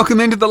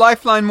Welcome into the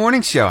Lifeline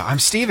Morning Show. I'm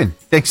Steven.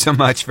 Thanks so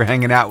much for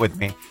hanging out with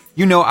me.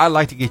 You know, I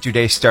like to get your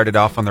day started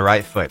off on the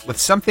right foot with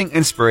something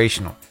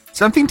inspirational,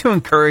 something to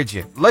encourage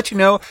you, let you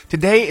know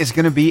today is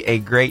going to be a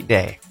great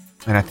day.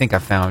 And I think I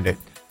found it.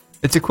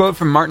 It's a quote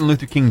from Martin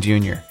Luther King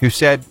Jr., who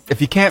said, "If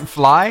you can't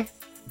fly,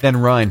 then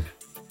run.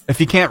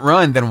 If you can't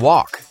run, then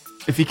walk.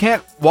 If you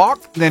can't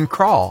walk, then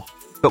crawl.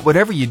 But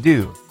whatever you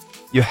do,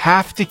 you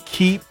have to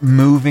keep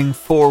moving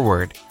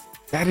forward."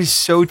 That is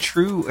so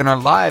true in our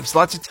lives.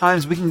 Lots of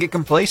times we can get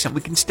complacent.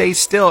 We can stay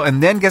still.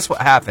 And then guess what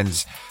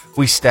happens?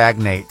 We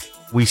stagnate.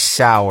 We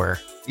sour.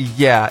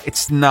 Yeah,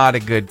 it's not a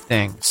good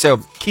thing. So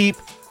keep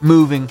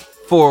moving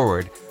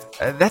forward.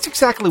 That's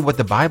exactly what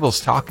the Bible's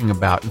talking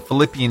about in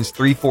Philippians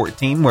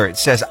 3:14, where it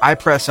says, "I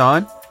press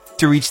on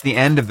to reach the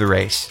end of the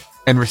race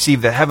and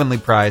receive the heavenly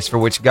prize for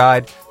which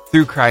God,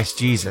 through Christ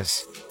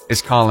Jesus,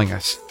 is calling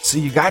us." So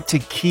you got to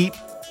keep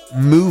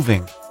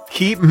moving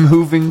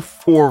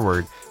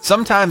forward.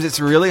 Sometimes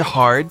it's really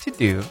hard to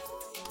do,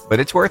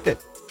 but it's worth it.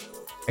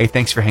 Hey,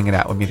 thanks for hanging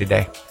out with me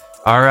today.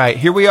 All right,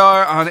 here we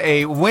are on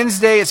a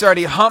Wednesday. It's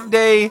already hump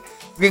day.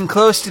 We're getting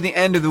close to the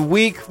end of the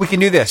week. We can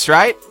do this,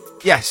 right?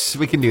 Yes,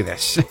 we can do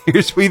this.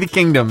 Here's We the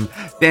Kingdom,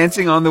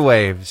 Dancing on the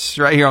Waves,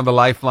 right here on the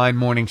Lifeline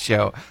Morning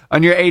Show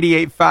on your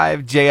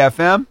 88.5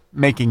 JFM,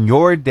 making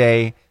your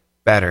day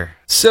better.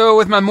 So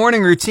with my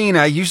morning routine,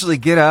 I usually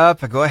get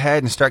up, I go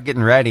ahead and start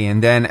getting ready.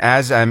 And then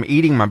as I'm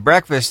eating my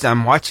breakfast,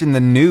 I'm watching the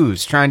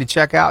news, trying to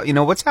check out,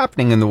 what's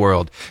happening in the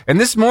world. And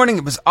this morning,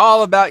 it was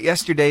all about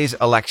yesterday's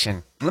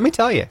election. Let me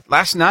tell you,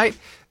 last night,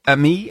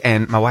 me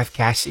and my wife,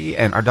 Cassie,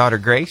 and our daughter,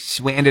 Grace,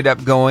 we ended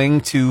up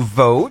going to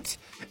vote.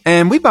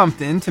 And we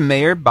bumped into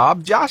Mayor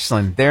Bob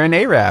Jocelyn there in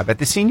Arab at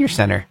the Senior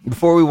Center.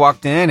 Before we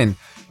walked in, and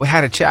we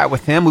had a chat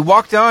with him. We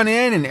walked on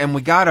in and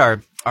we got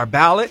our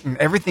ballot, and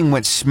everything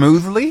went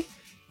smoothly.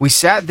 We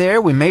sat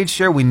there, we made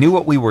sure we knew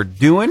what we were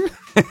doing,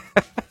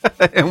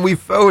 and we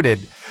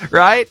voted,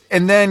 right?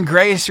 And then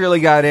Grace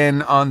really got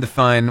in on the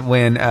fun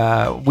when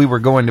we were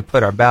going to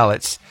put our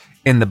ballots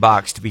in the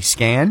box to be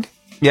scanned.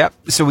 Yep.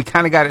 So we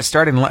kind of got it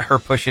started and let her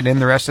push it in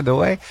the rest of the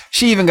way.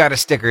 She even got a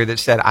sticker that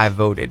said, "I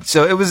voted."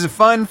 So it was a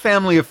fun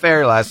family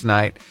affair last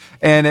night.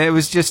 And it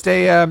was just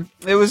it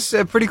was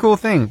a pretty cool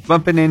thing,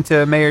 bumping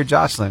into Mayor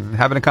Jocelyn and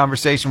having a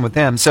conversation with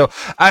him. So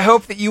I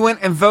hope that you went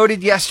and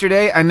voted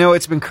yesterday. I know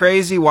it's been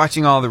crazy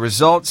watching all the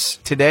results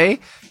today.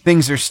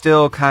 Things are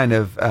still kind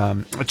of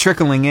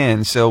trickling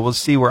in. So we'll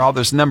see where all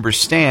those numbers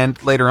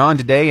stand later on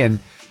today. And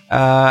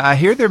I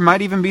hear there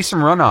might even be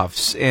some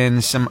runoffs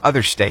in some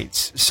other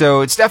states.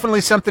 So it's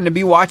definitely something to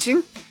be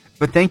watching.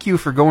 But thank you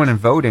for going and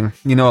voting.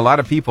 A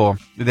lot of people,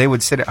 they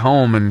would sit at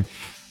home and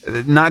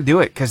not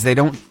do it because they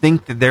don't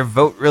think that their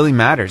vote really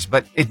matters.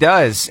 But it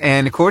does.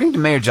 And according to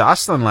Mayor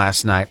Jocelyn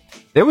last night,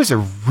 there was a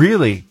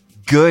really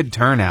good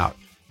turnout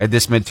at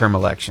this midterm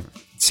election.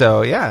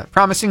 So, yeah,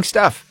 promising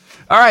stuff.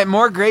 All right,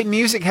 more great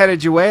music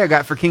headed your way. I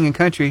got For King and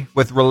Country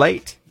with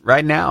Relate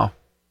right now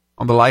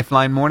on the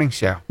Lifeline Morning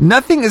Show.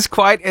 Nothing is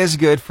quite as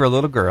good for a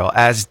little girl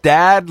as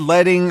Dad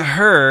letting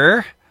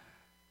her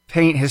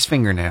paint his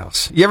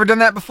fingernails. You ever done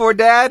that before,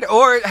 Dad?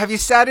 Or have you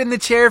sat in the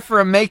chair for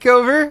a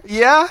makeover?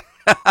 Yeah?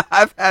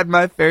 I've had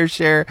my fair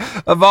share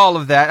of all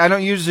of that. I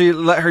don't usually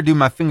let her do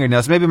my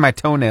fingernails, maybe my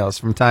toenails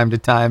from time to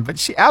time, but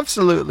she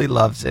absolutely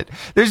loves it.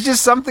 There's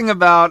just something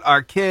about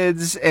our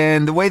kids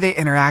and the way they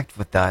interact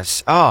with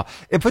us. Oh,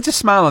 it puts a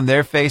smile on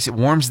their face. It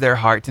warms their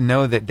heart to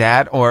know that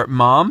Dad or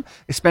Mom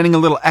is spending a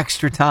little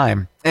extra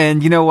time.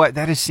 And you know what?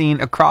 That is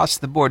seen across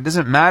the board. It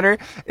doesn't matter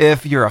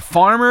if you're a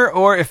farmer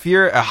or if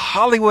you're a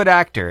Hollywood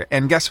actor.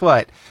 And guess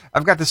what?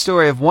 I've got the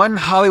story of one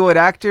Hollywood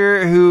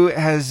actor who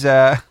has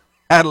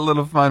had a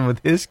little fun with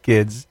his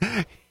kids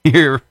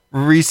here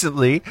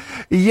recently.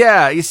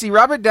 Yeah, you see,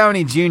 Robert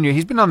Downey Jr.,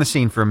 he's been on the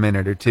scene for a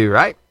minute or two,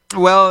 right?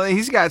 Well,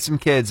 he's got some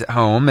kids at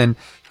home, and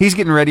he's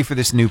getting ready for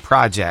this new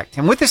project.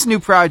 And with this new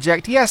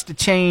project, he has to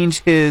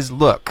change his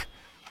look.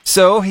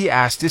 So he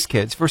asked his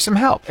kids for some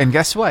help. And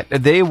guess what?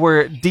 They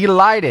were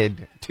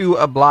delighted to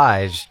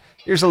oblige.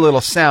 Here's a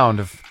little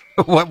sound of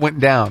what went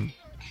down.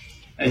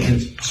 Hey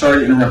kids,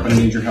 sorry to interrupt, but I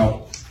need your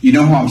help. You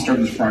know how I'm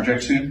starting this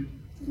project soon?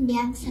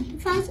 Yeah, the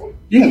sympathizer?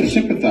 Yeah, the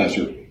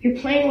sympathizer. You're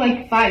playing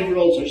like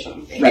 5-year-olds or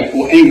something. Right,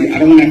 well anyway, I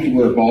don't want to have to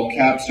wear a bald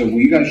cap, so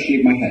you gotta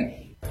shave my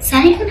head. Is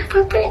that even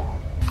appropriate?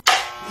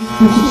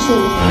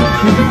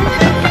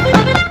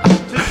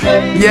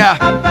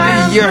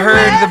 Yeah, you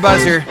heard the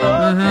buzzer.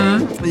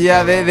 Mm-hmm.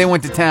 Yeah, they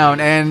went to town.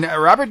 And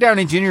Robert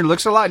Downey Jr.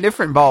 looks a lot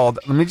different bald,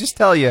 let me just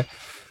tell you.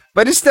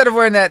 But instead of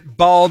wearing that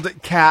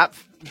bald cap,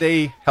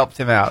 they helped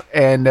him out.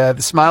 And the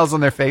smiles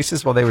on their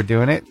faces while they were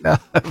doing it,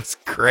 it was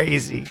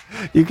crazy.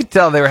 You could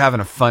tell they were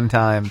having a fun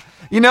time.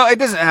 It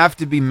doesn't have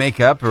to be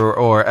makeup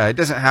or it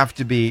doesn't have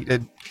to be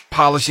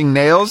polishing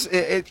nails.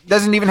 It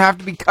doesn't even have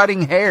to be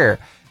cutting hair.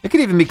 It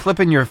could even be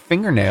clipping your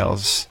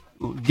fingernails.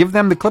 Give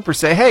them the clipper.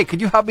 Say, hey,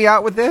 could you help me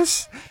out with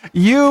this?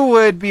 You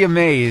would be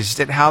amazed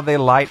at how they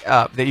light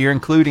up that you're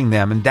including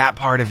them in that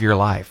part of your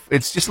life.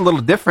 It's just a little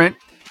different,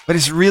 but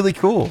it's really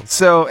cool.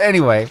 So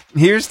anyway,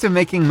 here's to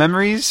making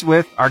memories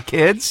with our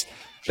kids.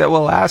 that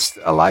will last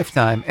a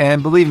lifetime.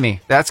 And believe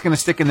me, that's going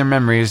to stick in their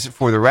memories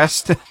for the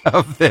rest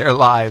of their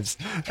lives.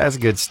 That's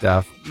good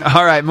stuff.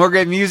 All right, more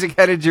great music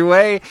headed your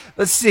way.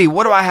 Let's see,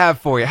 what do I have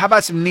for you? How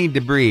about some Need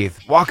to Breathe,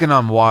 Walking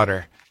on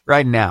Water,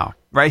 right now,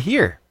 right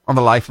here on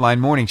the Lifeline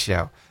Morning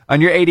Show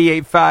on your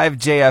 88.5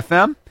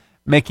 JFM,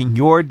 making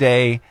your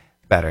day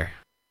better.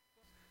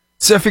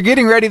 So if you're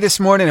getting ready this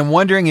morning and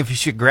wondering if you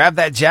should grab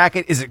that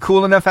jacket, is it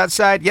cool enough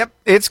outside? Yep,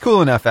 it's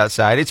cool enough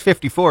outside. It's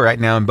 54 right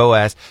now in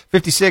Boaz,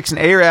 56 in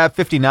Arab,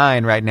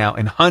 59 right now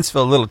in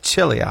Huntsville. A little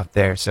chilly out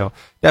there, so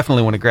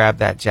definitely want to grab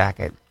that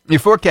jacket. Your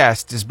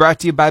forecast is brought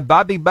to you by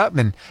Bobby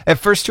Buttman at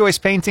First Choice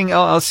Painting,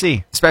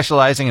 LLC,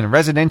 specializing in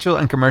residential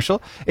and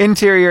commercial,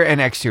 interior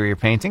and exterior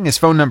painting. His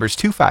phone number is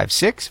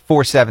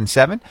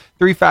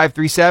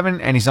 256-477-3537,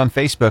 and he's on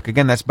Facebook.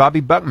 Again, that's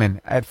Bobby Buttman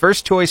at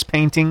First Choice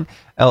Painting,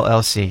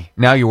 LLC.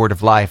 Now your word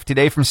of life.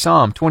 Today from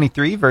Psalm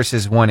 23,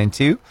 verses 1 and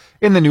 2,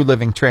 in the New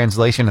Living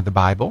Translation of the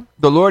Bible.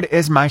 The Lord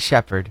is my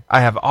shepherd.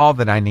 I have all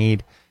that I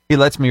need. He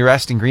lets me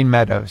rest in green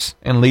meadows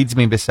and leads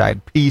me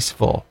beside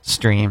peaceful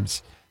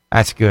streams.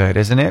 That's good,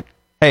 isn't it?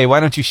 Hey, why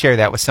don't you share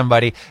that with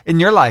somebody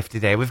in your life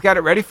today? We've got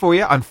it ready for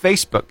you on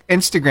Facebook,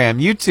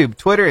 Instagram, YouTube,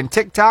 Twitter, and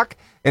TikTok.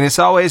 And it's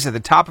always at the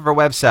top of our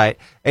website,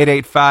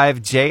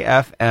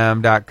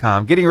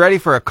 885jfm.com. Getting ready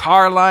for a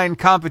car line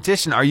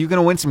competition. Are you going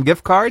to win some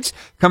gift cards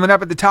coming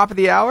up at the top of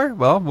the hour?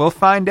 Well, we'll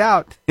find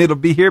out. It'll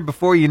be here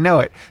before you know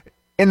it.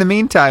 In the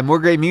meantime, more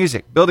great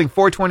music. Building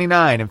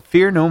 429 and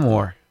Fear No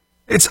More.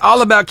 It's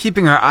all about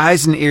keeping our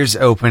eyes and ears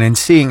open and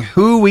seeing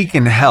who we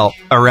can help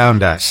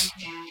around us.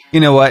 You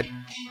know what?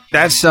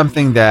 That's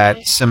something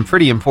that some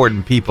pretty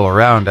important people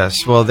around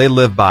us, well, they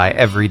live by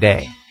every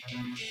day.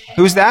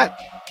 Who's that?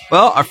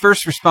 Well, our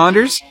first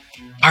responders,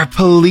 our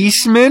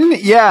policemen,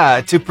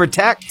 to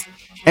protect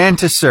and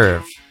to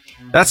serve.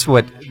 That's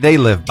what they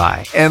live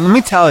by. And let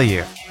me tell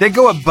you, they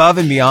go above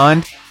and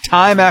beyond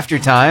time after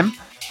time.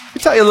 Let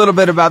me tell you a little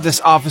bit about this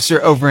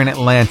officer over in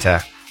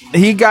Atlanta.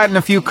 He gotten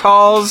a few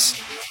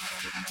calls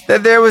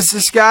that there was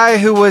this guy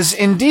who was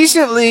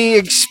indecently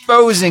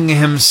exposing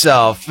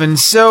himself. And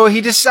so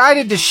he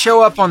decided to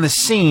show up on the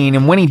scene.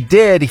 And when he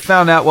did, he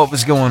found out what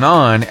was going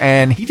on.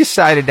 And he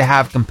decided to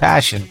have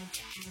compassion.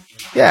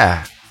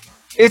 Yeah,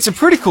 it's a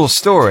pretty cool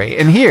story.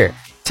 And here,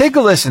 take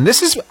a listen.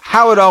 This is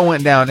how it all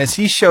went down as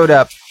he showed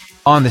up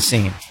on the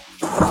scene.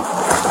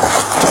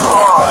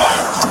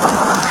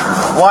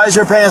 Why is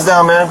your pants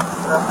down, man?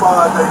 That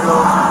pod, they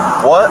go.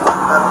 What?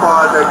 That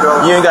pod, they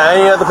go. You ain't got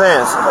any other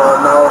pants?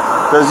 No.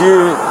 Because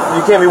you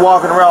can't be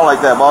walking around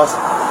like that, boss.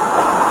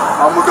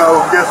 I'm going to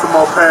go get some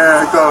more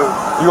pants.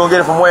 You going to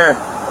get it from where?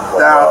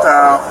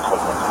 Downtown.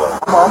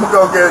 I'm going to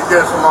go get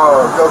some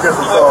clothes.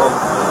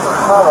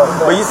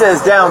 But you said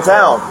it's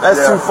downtown.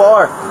 That's too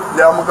far.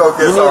 Yeah, I'm going to go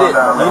get some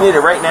down there. You need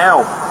it right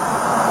now.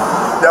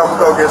 Yeah, I'm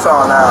going to go get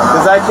some now.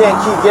 Because I can't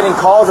keep getting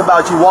calls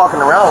about you walking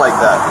around like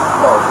that.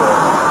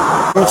 Okay.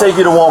 Let me take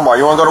you to Walmart.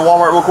 You want to go to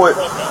Walmart real quick?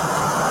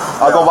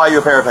 I'll go buy you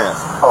a pair of pants.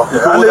 Okay.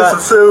 You cool I with need that?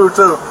 some shoes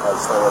too.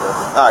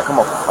 Alright, come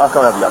on. I'll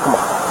come help you out. Come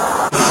on.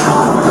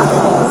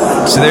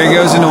 So there he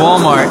goes into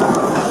Walmart.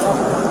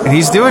 And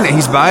he's doing it.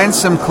 He's buying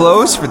some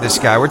clothes for this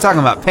guy. We're talking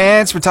about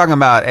pants. We're talking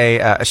about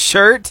a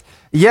shirt.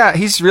 Yeah,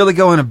 he's really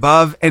going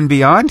above and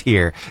beyond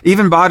here.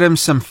 Even bought him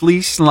some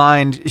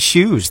fleece-lined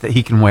shoes that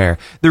he can wear.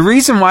 The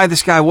reason why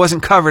this guy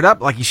wasn't covered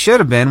up like he should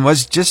have been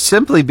was just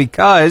simply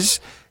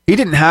because he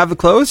didn't have the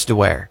clothes to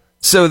wear.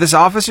 So this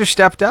officer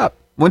stepped up,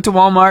 went to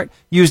Walmart,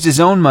 used his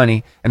own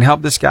money, and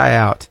helped this guy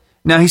out.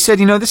 Now, he said,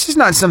 this is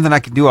not something I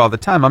can do all the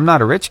time. I'm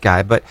not a rich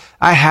guy, but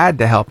I had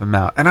to help him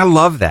out. And I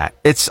love that.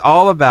 It's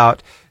all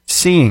about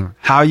seeing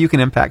how you can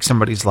impact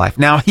somebody's life.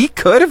 Now, he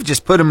could have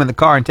just put him in the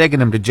car and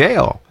taken him to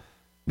jail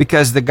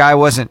because the guy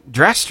wasn't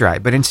dressed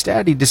right. But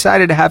instead, he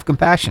decided to have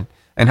compassion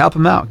and help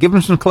him out, give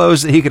him some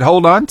clothes that he could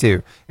hold on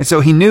to. And so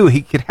he knew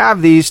he could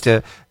have these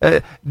to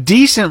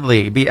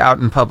decently be out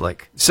in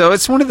public. So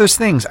it's one of those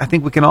things I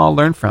think we can all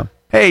learn from.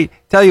 Hey,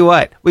 tell you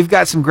what, we've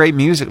got some great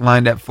music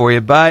lined up for you,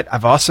 but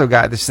I've also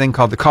got this thing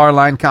called the Car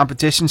Line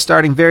Competition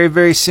starting very,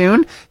 very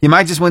soon. You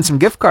might just win some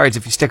gift cards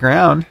if you stick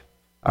around.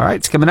 All right,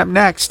 it's coming up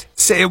next.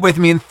 Say it with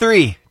me in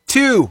 3,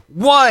 2,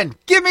 1.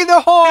 Give me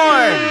the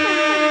horn!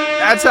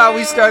 That's how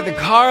we start the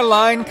Car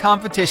Line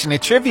Competition, a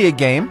trivia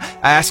game.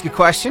 I ask a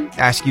question,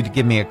 ask you to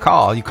give me a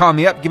call. You call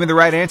me up, give me the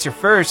right answer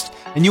first,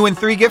 and you win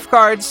 3 gift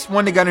cards.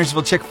 1 to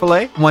Gunnersville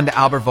Chick-fil-A, 1 to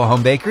Albertville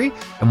Home Bakery,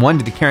 and 1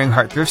 to the Caring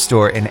Heart Thrift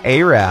Store in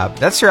Arab.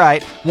 That's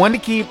right, 1 to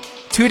keep,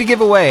 2 to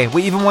give away.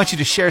 We even want you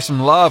to share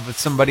some love with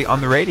somebody on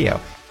the radio.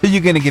 Who are you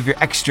going to give your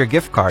extra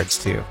gift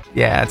cards to?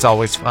 Yeah, it's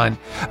always fun.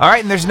 All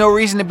right, and there's no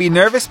reason to be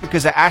nervous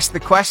because I ask the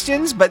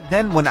questions, but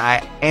then when I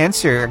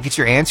get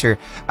your answer,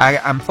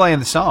 I'm playing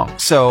the song.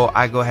 So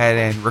I go ahead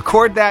and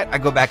record that. I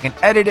go back and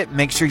edit it,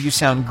 make sure you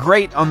sound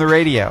great on the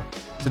radio.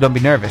 So don't be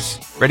nervous.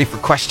 Ready for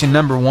question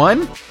number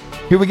 1?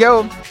 Here we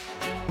go.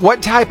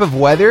 What type of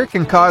weather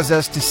can cause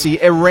us to see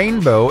a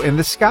rainbow in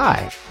the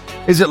sky?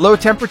 Is it low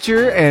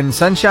temperature and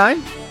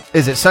sunshine?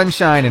 Is it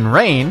sunshine and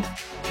rain?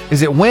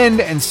 Is it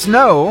wind and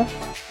snow?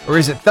 or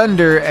is it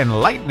thunder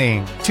and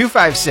lightning?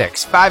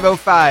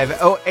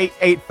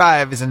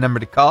 256-505-0885 is a number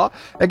to call.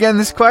 Again,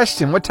 this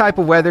question, what type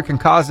of weather can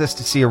cause us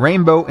to see a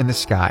rainbow in the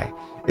sky?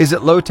 Is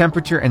it low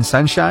temperature and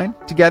sunshine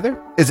together?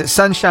 Is it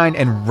sunshine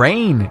and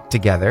rain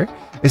together?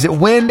 Is it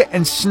wind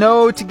and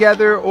snow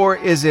together, or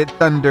is it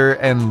thunder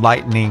and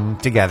lightning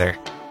together?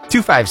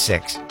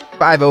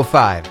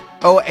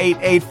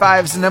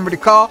 256-505-0885 is the number to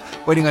call.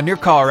 Waiting on your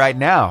call right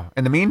now.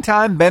 In the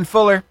meantime, Ben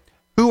Fuller,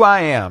 Who I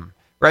Am,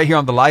 right here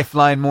on the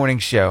Lifeline Morning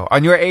Show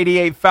on your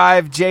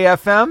 88.5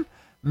 JFM,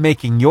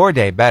 making your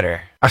day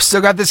better. I've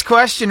still got this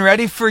question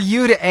ready for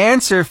you to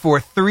answer for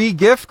 3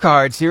 gift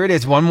cards. Here it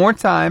is one more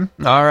time.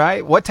 All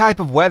right. What type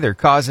of weather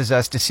causes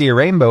us to see a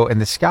rainbow in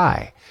the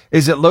sky?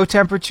 Is it low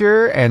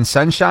temperature and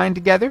sunshine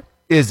together?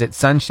 Is it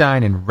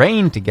sunshine and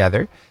rain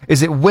together?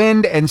 Is it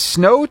wind and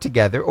snow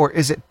together? Or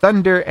is it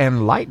thunder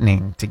and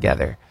lightning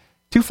together?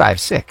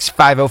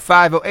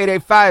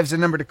 256-505-0885 is the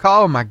number to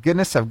call. Oh my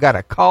goodness, I've got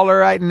a caller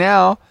right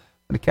now. I'm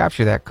going to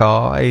capture that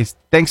call. Hey,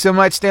 thanks so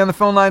much. Stay on the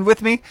phone line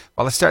with me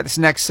while I start this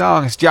next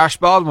song. It's Josh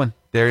Baldwin.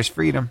 There's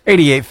Freedom.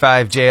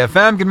 88.5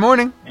 JFM. Good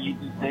morning.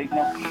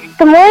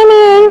 Good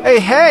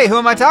morning. Hey, who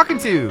am I talking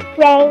to?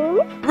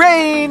 Rain.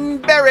 Rain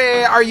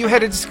Berry. Are you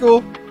headed to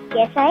school?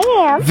 Yes, I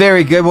am.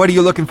 Very good. What are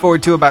you looking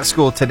forward to about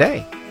school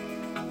today?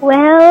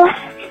 Well,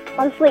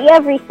 mostly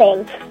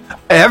everything.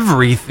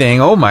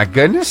 Everything. Oh my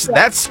goodness. Yes.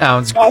 That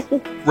sounds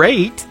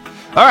great.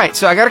 All right,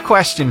 so I got a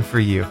question for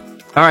you.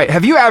 All right,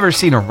 have you ever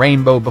seen a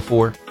rainbow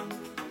before?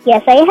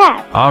 Yes, I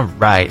have. All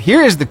right,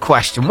 here is the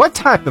question. What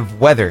type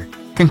of weather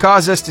can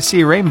cause us to see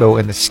a rainbow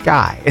in the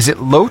sky? Is it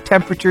low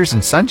temperatures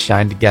and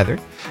sunshine together?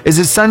 Is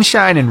it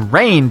sunshine and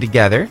rain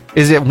together?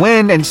 Is it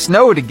wind and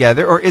snow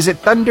together? Or is it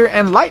thunder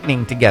and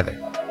lightning together?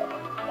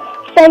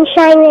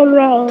 Sunshine and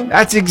rain.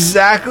 That's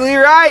exactly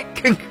right.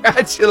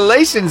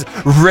 Congratulations,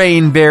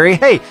 Rainberry.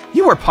 Hey,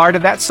 you were part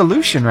of that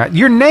solution, right?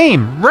 Your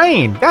name,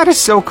 Rain. That is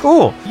so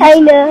cool. I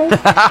know.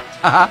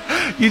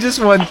 You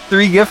just won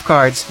 3 gift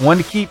cards. 1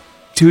 to keep,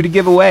 2 to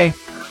give away.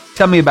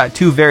 Tell me about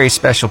 2 very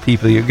special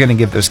people you're going to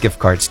give those gift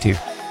cards to.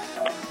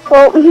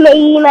 Well,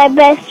 maybe my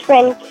best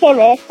friend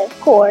Kenneth, of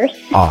course.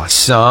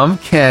 Awesome,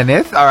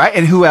 Kenneth. All right,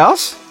 and who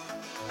else?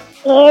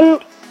 And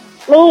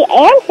me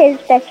and his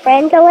best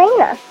friend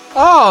Elena.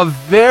 Oh,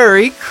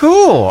 very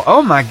cool.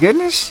 Oh, my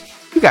goodness.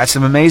 You got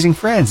some amazing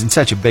friends and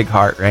such a big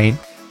heart, Rain.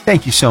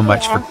 Thank you so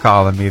much for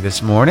calling me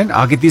this morning.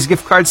 I'll get these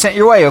gift cards sent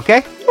your way,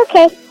 okay?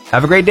 Okay.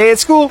 Have a great day at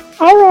school.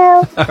 I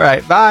will. All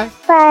right, bye.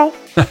 Bye.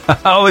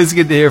 Always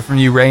good to hear from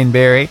you,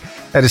 Rainberry.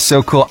 That is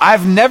so cool.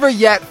 I've never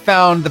yet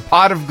found the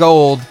pot of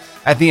gold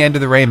at the end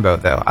of the rainbow,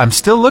 though. I'm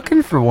still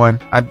looking for one.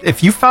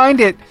 If you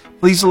find it,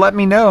 please let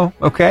me know,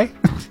 okay?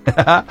 All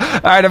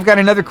right, I've got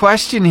another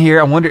question here.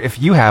 I wonder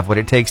if you have what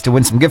it takes to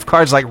win some gift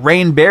cards like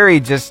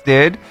Rainberry just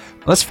did.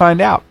 Let's find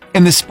out.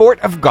 In the sport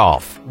of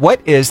golf,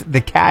 what is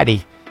the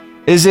caddy?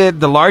 Is it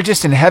the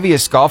largest and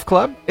heaviest golf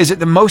club? Is it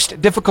the most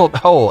difficult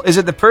hole? Is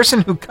it the person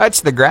who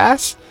cuts the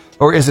grass?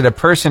 Or is it a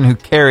person who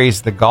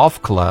carries the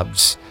golf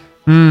clubs?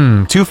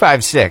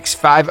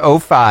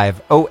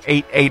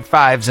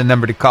 256-505-0885 is the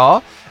number to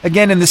call.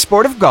 Again, in the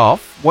sport of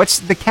golf, what's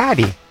the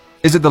caddy?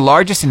 Is it the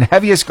largest and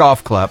heaviest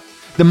golf club?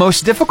 The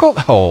most difficult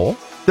hole,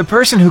 the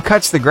person who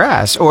cuts the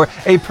grass, or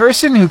a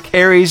person who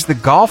carries the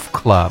golf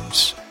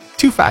clubs?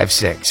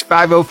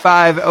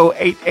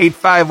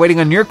 256-505-0885, waiting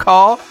on your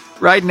call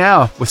right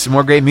now with some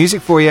more great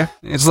music for you.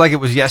 It's like it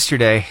was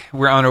yesterday.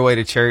 We're on our way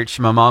to church.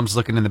 My mom's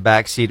looking in the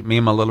back seat at me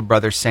and my little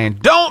brother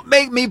saying, "Don't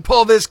make me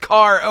pull this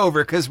car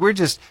over," because we're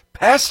just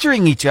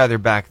pestering each other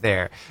back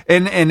there.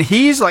 And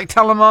he's like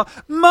telling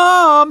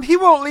Mom, he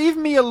won't leave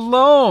me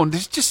alone.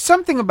 There's just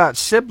something about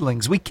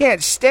siblings. We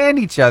can't stand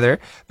each other,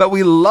 but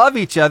we love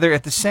each other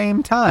at the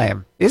same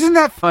time. Isn't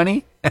that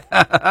funny?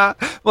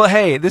 Well,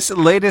 hey, this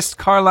latest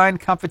Carline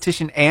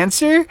competition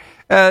answer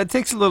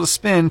takes a little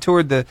spin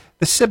toward the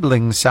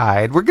sibling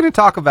side. We're going to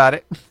talk about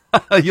it.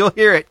 You'll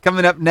hear it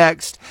coming up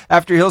next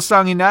after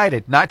Hillsong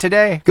United. Not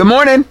today. Good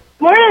morning.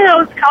 Morning, I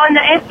was calling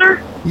to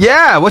answer.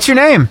 Yeah, what's your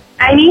name?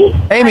 Amy.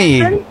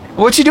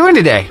 What you doing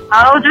today?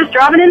 I was just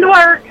driving into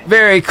work.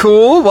 Very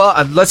cool.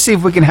 Well, let's see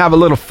if we can have a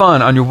little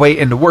fun on your way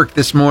into work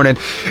this morning.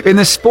 In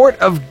the sport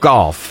of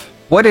golf,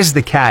 what is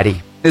the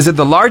caddy? Is it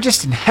the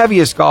largest and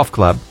heaviest golf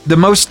club, the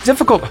most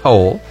difficult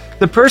hole,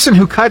 the person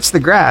who cuts the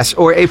grass,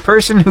 or a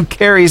person who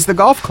carries the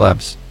golf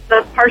clubs?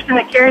 The person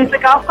that carries the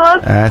golf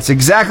club? That's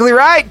exactly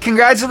right.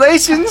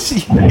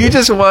 Congratulations. You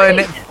just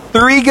won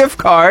 3 gift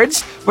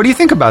cards. What do you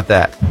think about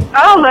that?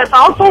 Oh, that's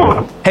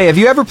awesome. Hey, have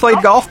you ever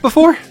played golf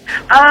before?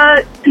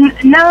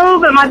 No,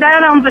 but my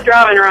dad owns a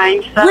driving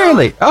range. So.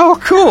 Really? Oh,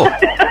 cool.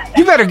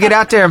 You better get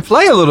out there and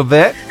play a little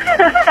bit.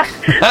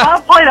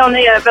 I've played on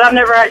it, but I've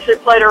never actually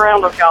played a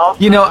round of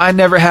golf. You know, I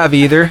never have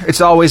either.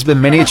 It's always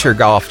been miniature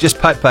golf, just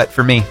putt-putt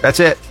for me. That's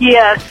it.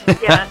 Yes,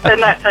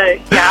 and that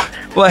too, yeah.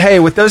 Well, hey,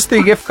 with those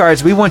 3 gift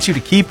cards, we want you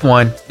to keep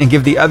one and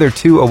give the other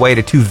 2 away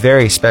to 2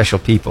 very special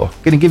people.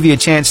 Going to give you a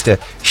chance to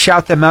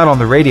shout them out on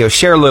the radio,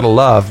 share a little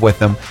love with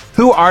them.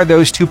 Who are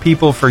those 2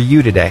 people for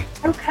you today?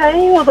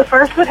 Okay, well, the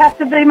first would have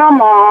to be my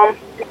mom.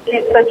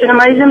 She's such an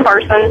amazing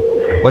person.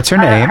 What's her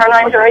name? Her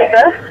name's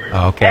Rita.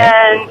 Okay.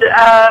 And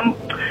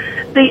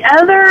the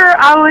other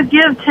I would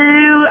give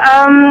to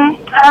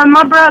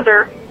my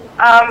brother,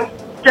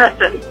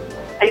 Justin.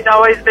 He's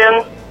always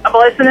been a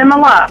blessing in my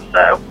life,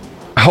 so.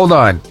 Hold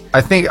on. I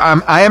think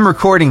I am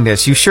recording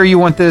this. You sure you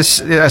want this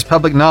as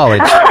public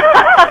knowledge?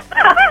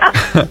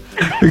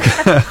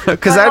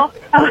 Because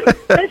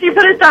since you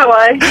put it that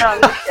way. No,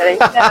 I'm just kidding.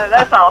 No,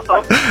 that's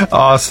awesome.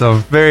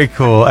 Awesome. Very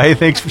cool. Hey,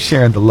 thanks for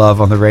sharing the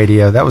love on the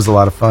radio. That was a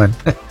lot of fun.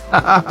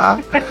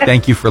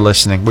 Thank you for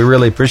listening. We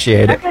really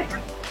appreciate it. Okay.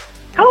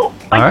 Cool.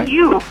 Thank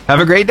you. Have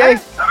a great day.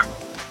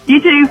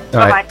 You too.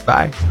 All right.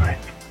 Bye.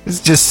 It's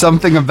just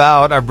something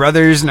about our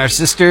brothers and our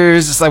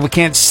sisters. It's like we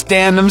can't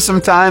stand them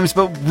sometimes,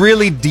 but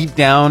really deep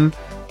down,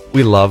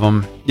 we love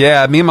them.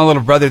 Yeah, me and my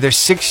little brother, there's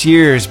 6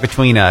 years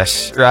between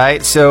us,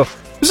 right? So it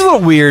was a little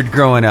weird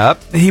growing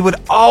up. He would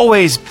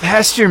always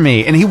pester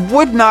me, and he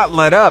would not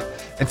let up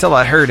until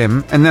I hurt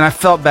him. And then I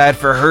felt bad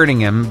for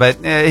hurting him,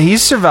 but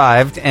he's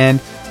survived,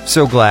 and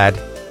so glad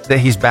that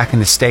he's back in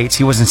the States.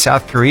 He was in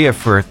South Korea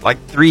for like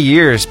 3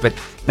 years, but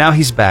now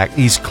he's back.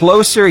 He's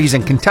closer. He's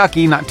in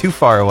Kentucky, not too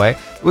far away.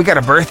 We got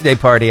a birthday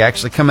party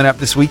actually coming up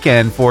this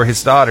weekend for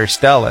his daughter,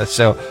 Stella.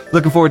 So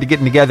looking forward to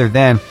getting together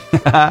then.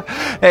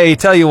 Hey,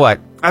 tell you what,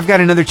 I've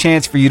got another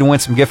chance for you to win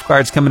some gift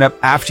cards coming up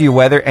after your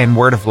weather and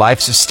word of life.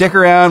 So stick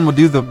around. We'll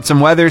do some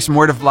weather, some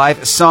word of life,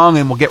 a song,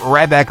 and we'll get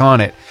right back on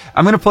it.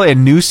 I'm going to play a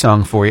new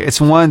song for you. It's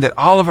one that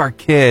all of our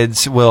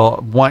kids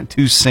will want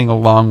to sing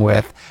along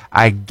with.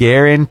 I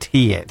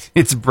guarantee it.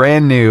 It's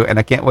brand new, and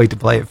I can't wait to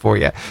play it for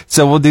you.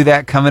 So we'll do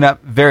that coming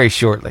up very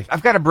shortly.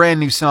 I've got a brand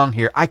new song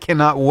here. I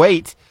cannot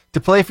wait to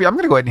play for you. I'm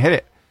going to go ahead and hit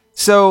it.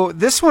 So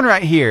this one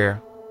right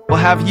here will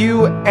have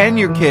you and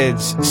your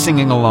kids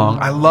singing along.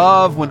 I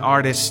love when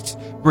artists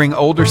bring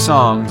older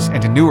songs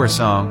into newer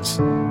songs.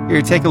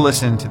 Here, take a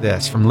listen to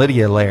this from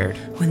Lydia Laird.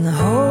 When the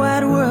whole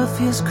wide world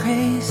feels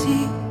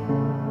crazy,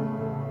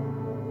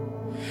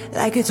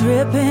 like it's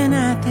ripping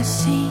at the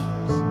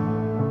seams,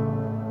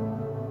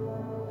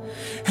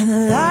 and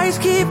the lies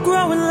keep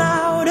growing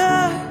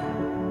louder,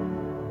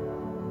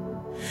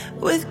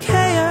 with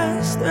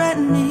chaos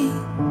threatening.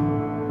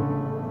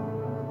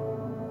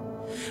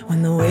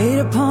 When the weight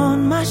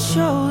upon my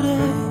shoulders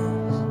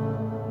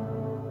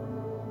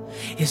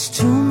is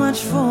too much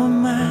for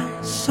my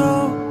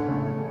soul,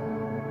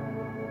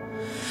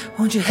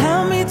 won't you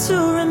help me to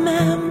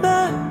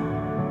remember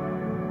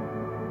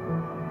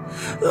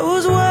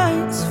those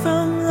words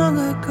from long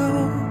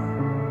ago?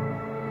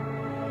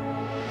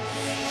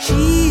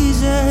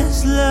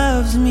 Jesus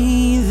loves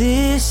me,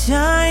 this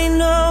I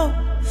know,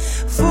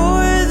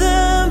 for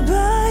the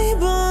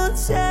Bible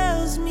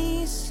tells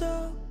me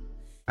so.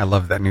 I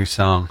love that new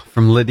song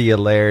from Lydia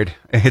Laird.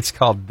 It's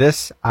called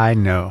This I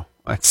Know.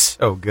 That's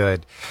so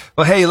good.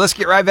 Well, hey, let's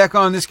get right back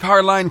on this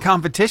car line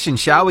competition,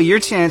 shall we? Your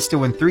chance to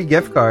win 3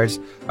 gift cards.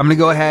 I'm going to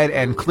go ahead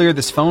and clear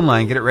this phone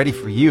line, get it ready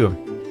for you.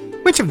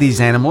 Which of these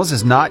animals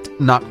is not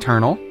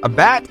nocturnal? A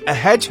bat, a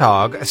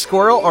hedgehog, a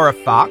squirrel, or a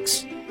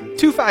fox?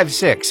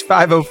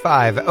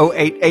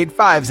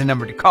 256-505-0885 is the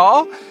number to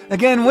call.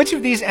 Again, which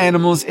of these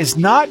animals is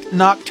not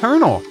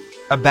nocturnal?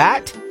 A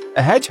bat,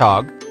 a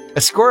hedgehog,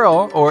 a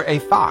squirrel, or a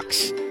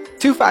fox?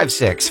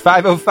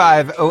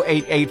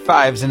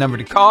 256-505-0885 is the number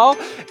to call.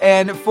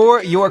 And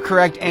for your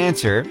correct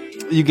answer,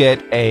 you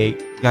get a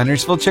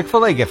Gunnersville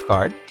Chick-fil-A gift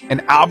card, an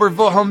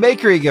Albertville Home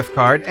Bakery gift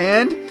card,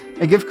 and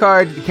a gift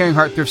card to the Caring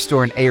Heart Thrift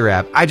Store in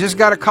Arab. I just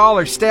got a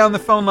caller. Stay on the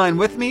phone line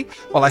with me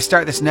while I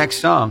start this next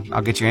song.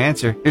 I'll get your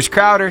answer. Here's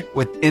Crowder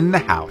with In the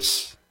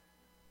House.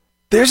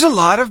 There's a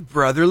lot of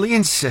brotherly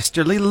and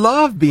sisterly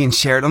love being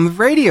shared on the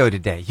radio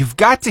today. You've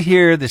got to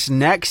hear this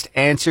next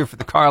answer for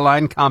the car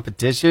line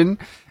competition.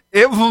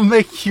 It will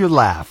make you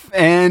laugh,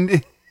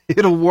 and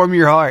it'll warm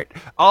your heart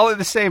all at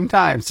the same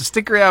time. So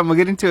stick around. We'll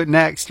get into it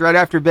next, right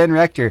after Ben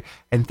Rector.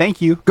 And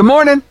thank you. Good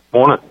morning.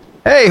 Morning.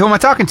 Hey, who am I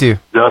talking to?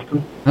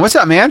 Justin. What's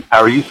up, man? How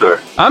are you, sir?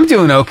 I'm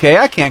doing okay.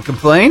 I can't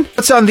complain.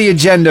 What's on the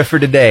agenda for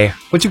today?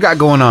 What you got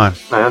going on?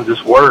 Man,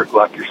 just work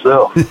like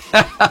yourself.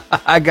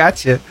 I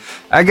got you.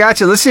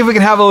 Let's see if we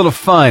can have a little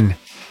fun.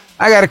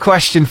 I got a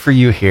question for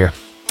you here.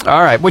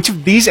 All right. Which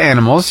of these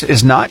animals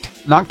is not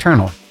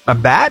nocturnal? A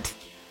bat,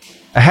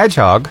 a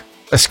hedgehog,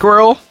 a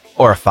squirrel,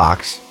 or a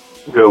fox?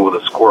 Go with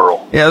a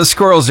squirrel. Yeah, the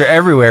squirrels are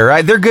everywhere,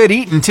 right? They're good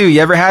eating, too.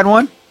 You ever had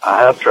one?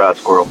 I have tried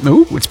squirrel.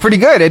 Ooh, it's pretty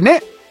good, isn't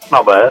it?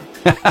 Not bad.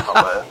 Not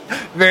bad.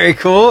 Very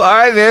cool. All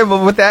right, man.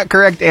 Well, with that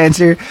correct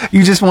answer,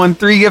 you just won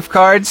 3 gift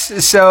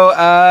cards. So,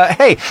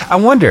 hey, I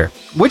wonder,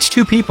 which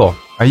 2 people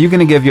are you going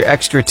to give your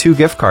extra 2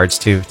 gift cards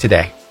to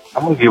today?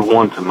 I'm going to give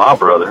one to my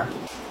brother.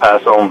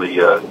 Pass on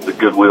the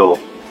goodwill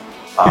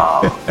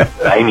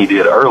Amy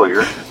did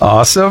earlier.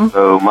 Awesome.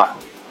 So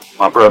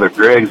my brother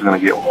Greg's going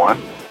to get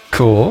one.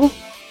 Cool.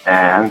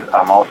 And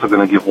I'm also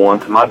going to give one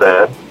to my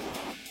dad.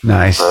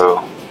 Nice.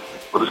 So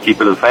we'll just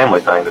keep it a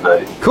family thing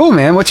today. Cool,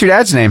 man. What's your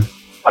dad's name?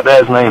 My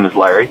dad's name is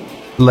Larry.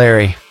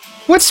 Larry.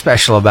 What's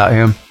special about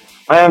him?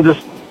 Man,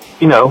 just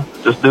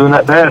doing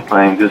that dad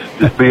thing.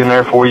 Just being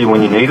there for you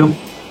when you need them.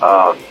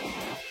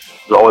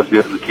 It's always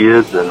good for the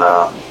kids, and,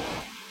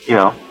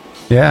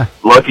 Yeah.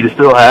 lucky to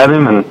still have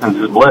him and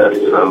just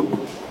blessed.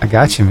 So I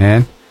got you,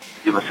 man.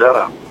 give him a shout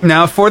out.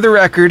 Now, for the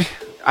record,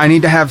 I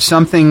need to have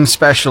something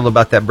special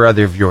about that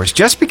brother of yours.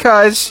 Just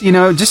because,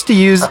 just to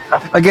use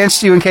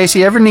against you in case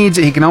he ever needs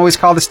it, he can always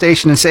call the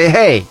station and say,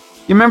 hey,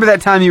 you remember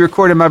that time you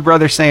recorded my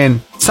brother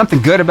saying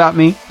something good about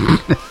me?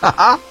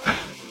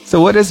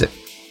 So what is it?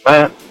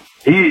 Man,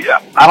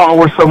 I don't know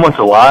we're so much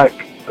alike,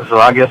 so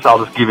I guess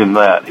I'll just give him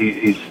that.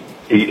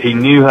 He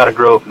knew how to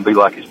grow up and be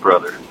like his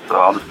brother, so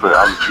I'll just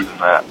give him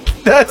that.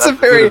 That's as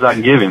good as I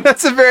can give him.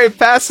 That's a very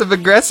passive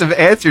aggressive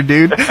answer,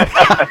 dude.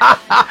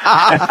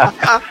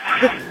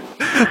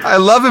 I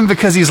love him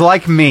because he's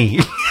like me.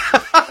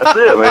 That's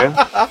it, man.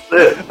 That's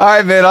it. All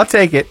right, man, I'll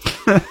take it.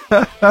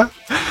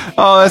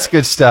 Oh, that's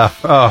good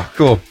stuff. Oh,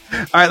 cool.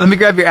 All right, let me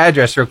grab your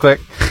address real quick.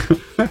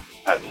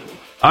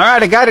 All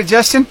right, I got it,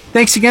 Justin.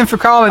 Thanks again for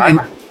calling.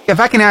 And if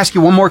I can ask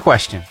you one more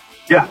question.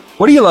 Yeah.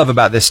 What do you love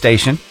about this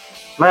station?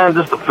 Man,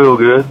 just to feel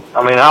good.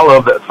 I mean, I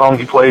love that song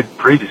you played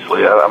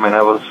previously. I mean,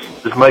 that was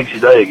just makes your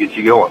day, gets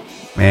you going.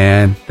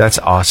 Man, that's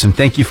awesome.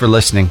 Thank you for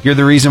listening. You're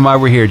the reason why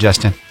we're here,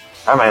 Justin.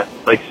 All right, man.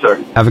 Thank you,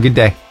 sir. Have a good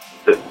day.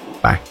 Good.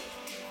 Bye.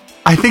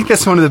 I think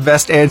that's one of the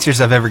best answers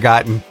I've ever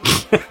gotten.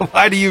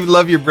 Why do you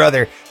love your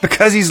brother?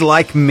 Because he's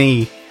like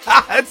me.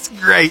 That's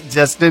great,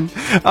 Justin.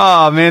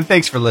 Oh, man,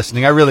 thanks for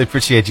listening. I really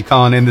appreciate you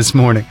calling in this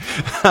morning.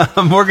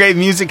 More great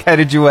music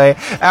headed your way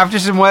after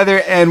some weather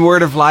and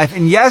word of life.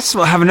 And yes,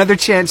 we'll have another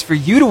chance for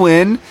you to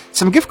win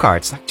some gift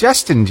cards like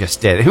Justin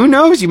just did. Who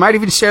knows? You might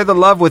even share the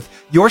love with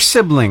your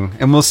sibling,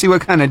 and we'll see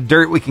what kind of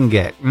dirt we can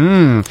get.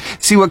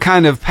 See what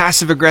kind of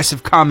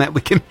passive-aggressive comment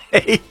we can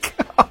make.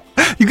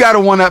 You got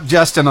to one-up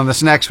Justin on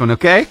this next one,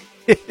 okay?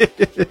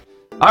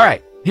 All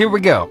right. Here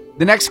we go.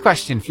 The next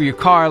question for your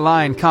car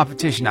line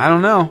competition. I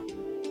don't know.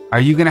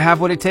 Are you going to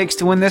have what it takes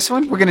to win this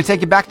one? We're going to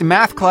take you back to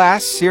math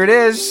class. Here it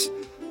is.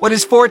 What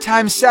is 4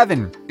 times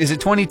 7? Is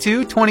it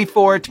 22,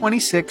 24,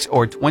 26,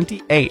 or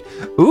 28?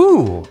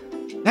 Ooh,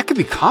 that could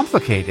be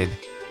complicated.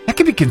 That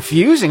could be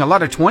confusing. A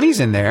lot of 20s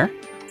in there.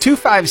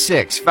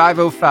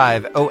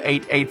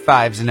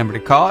 256-505-0885 is the number to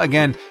call.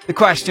 Again, the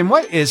question,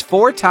 what is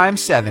 4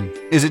 times 7?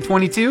 Is it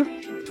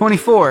 22,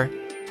 24,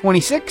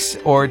 26,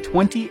 or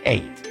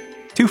 28?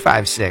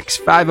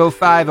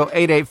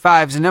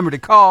 256-505-0885 is the number to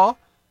call.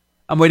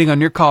 I'm waiting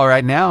on your call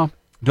right now.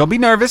 Don't be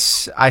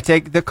nervous. I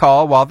take the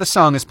call while the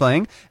song is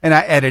playing, and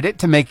I edit it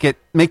to make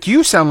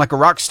you sound like a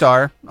rock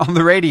star on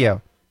the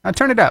radio. Now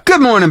turn it up.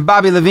 Good morning,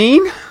 Bobby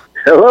Levine.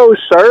 Hello,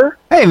 sir.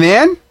 Hey,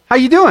 man. How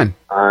you doing?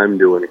 I'm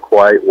doing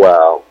quite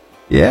well.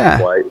 Yeah.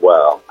 Quite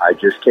well. I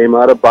just came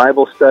out of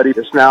Bible study.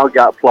 Just now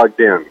got plugged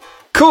in.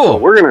 Cool. So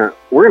we're gonna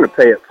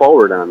pay it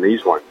forward on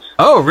these ones.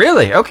 Oh,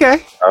 really?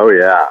 Okay. Oh,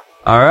 yeah.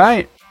 All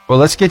right. Well,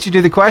 let's get you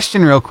to the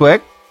question real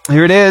quick.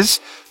 Here it is.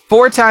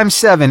 4 times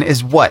 7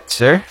 is what,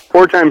 sir?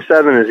 4 times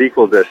 7 is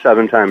equal to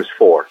 7 times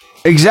 4.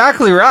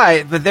 Exactly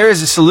right, but there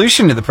is a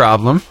solution to the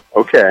problem.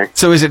 Okay.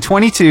 So is it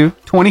 22,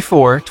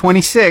 24,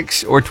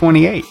 26, or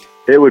 28?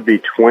 It would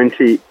be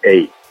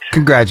 28.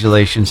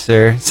 Congratulations,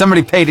 sir.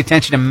 Somebody paid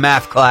attention in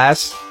math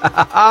class.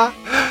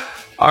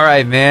 All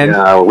right, man.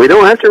 Yeah, we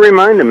don't have to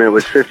remind them it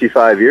was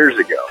 55 years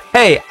ago.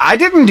 Hey, I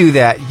didn't do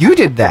that. You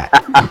did that.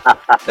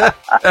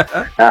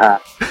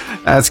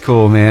 That's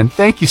cool, man.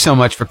 Thank you so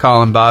much for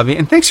calling, Bobby,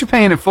 and thanks for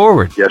paying it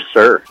forward. Yes,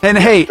 sir. And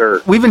hey, yes,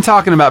 sir. We've been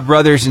talking about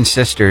brothers and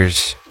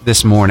sisters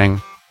this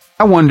morning.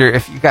 I wonder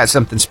if you got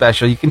something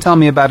special you can tell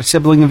me about a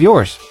sibling of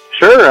yours.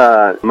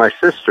 Sure. My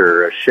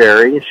sister,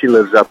 Sherry, she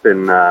lives up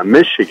in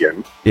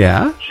Michigan.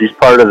 Yeah? She's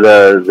part of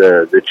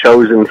the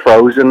Chosen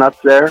Frozen up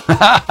there.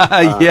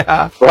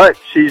 Yeah. But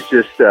she's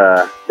just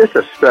a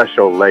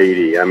special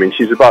lady. I mean,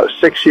 she's about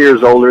 6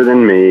 years older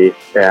than me,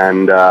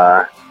 and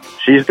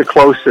she's the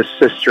closest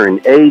sister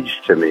in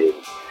age to me.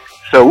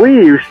 So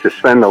we used to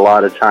spend a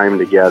lot of time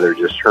together,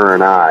 just her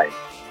and I,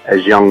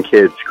 as young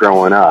kids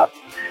growing up.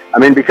 I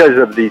mean, because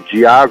of the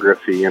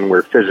geography and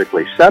we're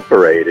physically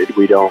separated,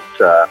 we don't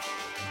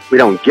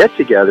get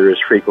together as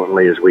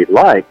frequently as we'd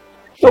like,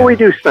 but we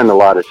do spend a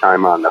lot of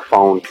time on the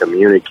phone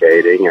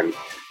communicating,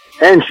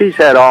 and she's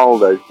had all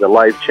the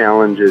life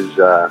challenges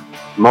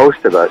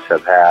most of us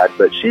have had,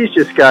 but she's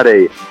just got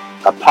a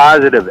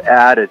positive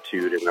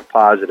attitude and a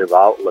positive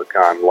outlook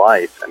on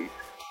life, and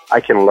I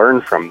can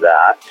learn from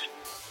that.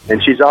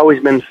 And she's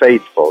always been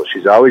faithful.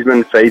 She's always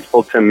been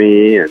faithful to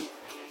me, and,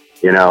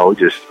 you know,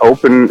 just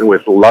open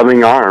with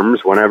loving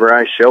arms whenever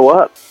I show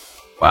up.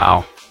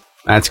 Wow.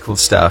 That's cool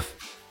stuff.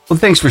 Well,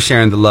 thanks for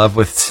sharing the love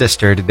with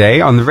sister today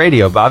on the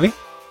radio, Bobby.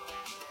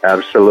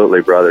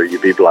 Absolutely, brother. You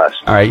be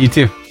blessed. All right, you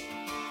too.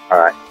 All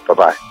right.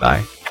 Bye-bye.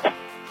 Bye.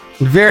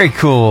 Very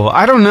cool.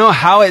 I don't know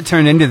how it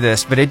turned into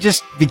this, but it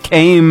just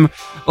became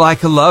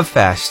like a love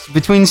fest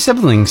between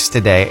siblings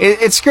today.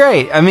 It's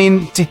great. I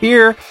mean, to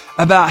hear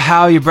about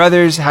how your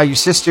brothers, how your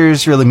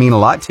sisters really mean a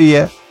lot to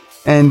you,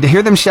 and to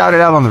hear them shout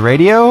it out on the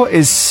radio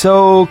is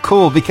so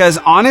cool because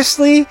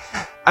honestly,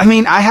 I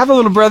mean, I have a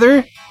little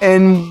brother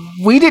and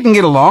we didn't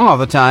get along all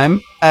the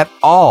time at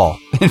all.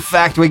 In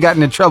fact, we got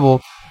into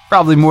trouble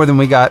probably more than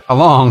we got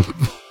along,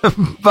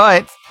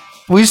 but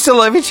we still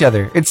love each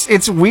other.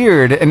 It's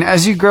weird. And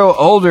as you grow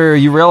older,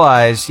 you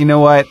realize, you know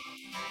what?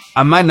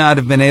 I might not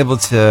have been able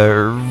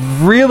to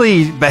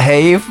really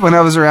behave when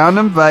I was around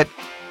him, but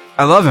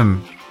I love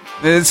him.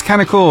 It's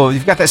kind of cool.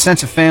 You've got that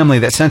sense of family,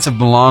 that sense of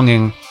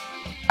belonging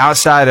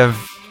outside of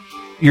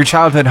your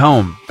childhood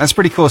home. That's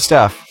pretty cool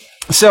stuff.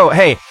 So,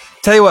 hey,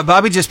 tell you what,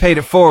 Bobby just paid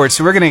it forward.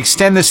 So we're going to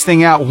extend this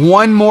thing out.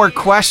 One more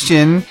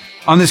question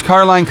on this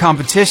car line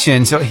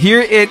competition. So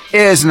here it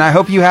is. And I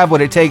hope you have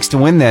what it takes to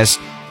win this.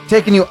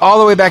 Taking you all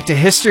the way back to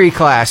history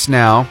class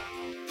now.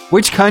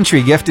 Which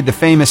country gifted the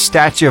famous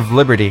Statue of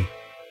Liberty?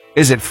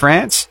 Is it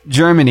France,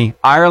 Germany,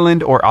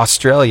 Ireland, or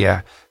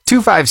Australia?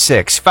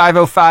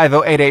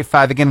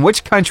 256-505-0885. Again,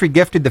 which country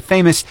gifted the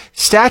famous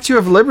Statue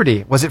of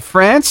Liberty? Was it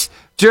France,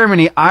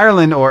 Germany,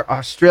 Ireland, or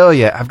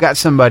Australia? I've got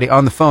somebody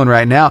on the phone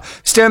right now.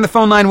 Stay on the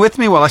phone line with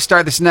me while I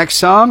start this next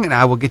song, and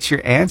I will get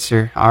your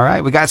answer. All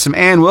right, we got some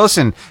Ann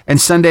Wilson and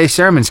Sunday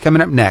Sermons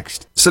coming up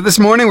next. So this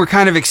morning, we're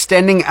kind of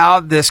extending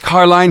out this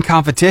car line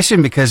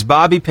competition because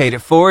Bobby paid it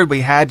forward.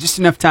 We had just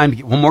enough time to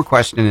get one more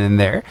question in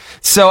there.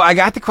 So I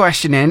got the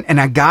question in, and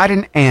I got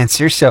an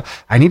answer, so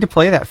I need to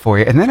play that for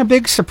you. And then a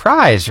big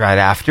surprise right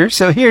after.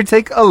 So here,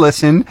 take a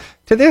listen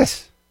to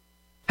this.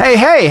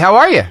 Hey, how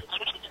are you?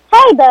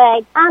 Hey,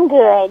 bud. I'm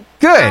good.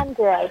 Good. I'm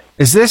good.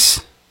 Is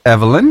this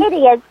Evelyn? It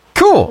is.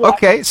 Cool. Yes.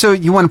 Okay, so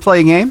you want to play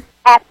a game?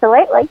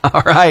 Absolutely.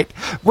 All right.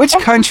 Which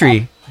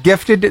country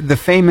gifted the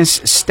famous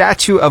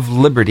Statue of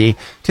Liberty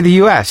to the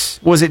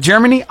U.S.? Was it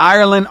Germany,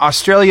 Ireland,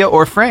 Australia,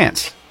 or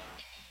France?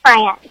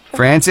 France.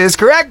 France is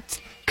correct.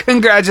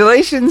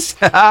 Congratulations.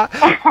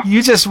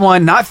 You just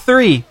won not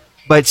 3,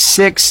 but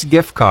 6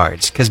 gift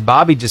cards because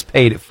Bobby just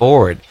paid it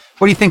forward.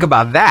 What do you think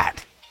about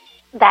that?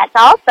 That's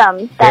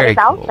awesome. That Very is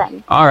cool.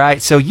 awesome. All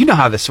right, so you know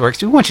how this works.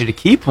 We want you to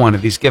keep one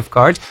of these gift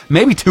cards,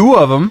 maybe 2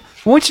 of them.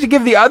 We want you to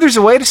give the others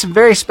away to some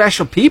very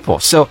special people.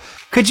 So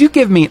could you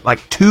give me like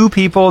 2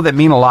 people that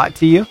mean a lot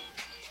to you?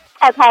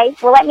 Okay.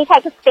 Well, let me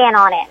take a spin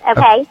on it.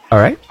 Okay. All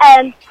right.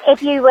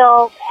 If you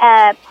will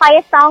play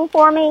a song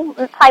for me,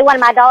 play one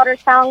of my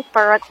daughter's songs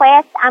for a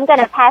request, I'm going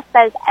to pass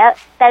those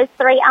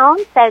 3 on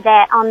so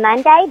that on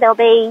Monday there'll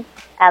be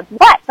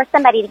what for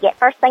somebody to get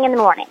first thing in the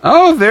morning.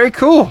 Oh, very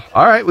cool.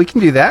 All right, we can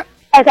do that.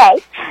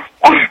 Okay.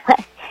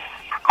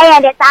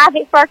 And it's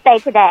Isaac's birthday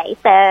today,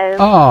 so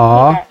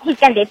Aww. He's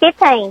going to be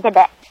 15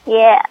 today.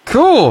 Yeah.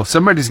 Cool.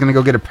 Somebody's going to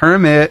go get a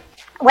permit.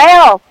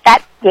 Well,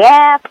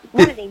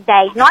 one of these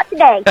days. Not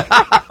today.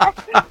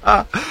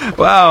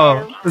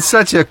 Wow. It's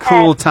such a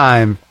cool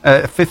time.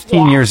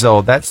 15 years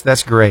old.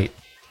 That's great.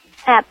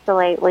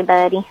 Absolutely,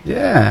 buddy.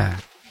 Yeah.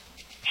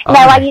 No,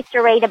 I used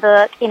to read a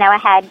book. You know, I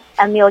had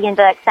a million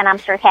books, and I'm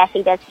sure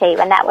Kathy does too.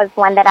 And that was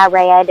one that I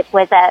read. It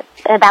was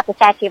about the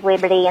Statue of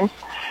Liberty and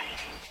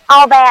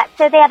all that.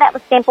 So that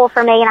was simple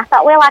for me. And I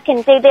thought, well, I can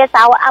do this.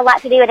 I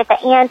like to do it at the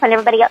end when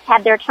everybody else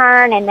have their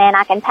turn, and then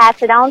I can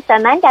pass it on. So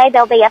Monday,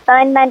 there'll be a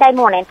fun Monday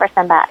morning for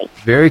somebody.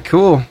 Very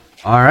cool.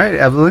 All right,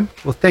 Evelyn.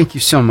 Well, thank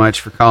you so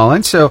much for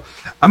calling. So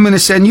I'm going to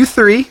send you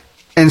 3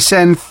 and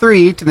send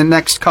 3 to the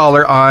next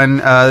caller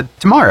on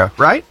tomorrow,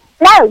 right?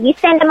 No, you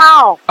send them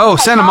all. Oh,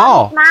 send them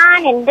all.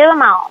 Mine and do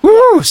them all.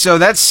 Woo! So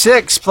that's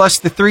 6 plus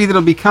the 3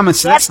 that'll be coming.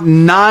 So that's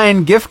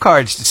 9 gift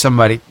cards to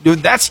somebody. Dude,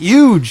 that's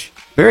huge.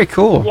 Very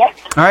cool. Yep.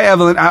 All right,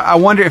 Evelyn, I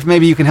wonder if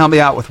maybe you can help me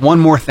out with one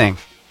more thing.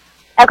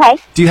 Okay.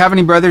 Do you have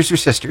any brothers or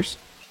sisters?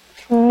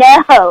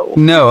 No.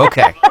 No,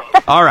 okay.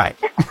 All right.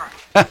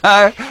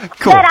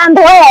 Cool. But I'm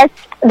blessed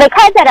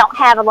because I don't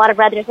have a lot of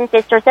brothers and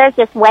sisters. There's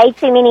just way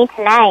too many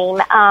to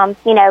name.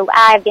 You know,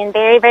 I've been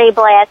very, very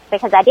blessed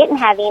because I didn't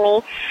have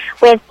any,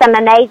 with some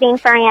amazing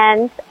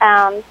friends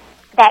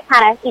that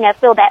kind of, you know,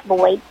 fill that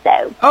void.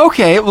 So.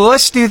 Okay, well,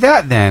 let's do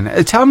that then.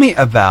 Tell me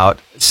about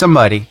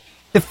somebody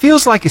that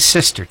feels like a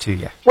sister to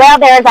you. Well,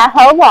 there's a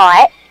whole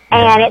lot,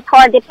 and it's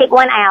hard to pick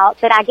one out,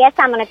 but I guess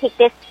I'm going to pick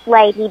this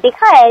lady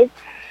because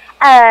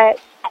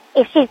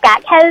if she's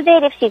got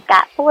COVID, if she's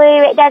got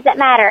flu, it doesn't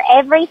matter.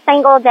 Every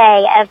single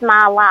day of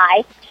my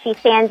life, she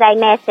sends a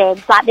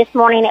message. Like this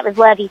morning, it was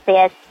Love You,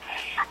 Sis.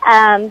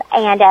 And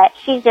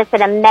she's just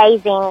an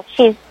amazing,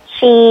 she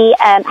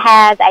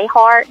has a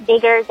heart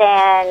bigger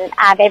than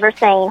I've ever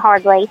seen,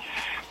 hardly.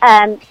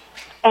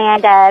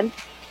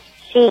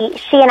 She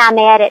and I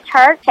met at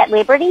church at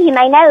Liberty. You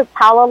may know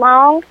Paula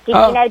Long. Do you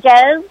know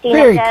Joe? Do you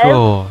Very know Joe?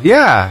 cool.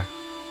 Yeah.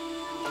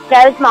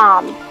 Joe's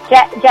mom.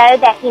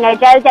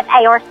 Joe's at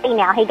ARC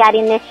now. He got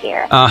in this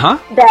year. Uh-huh.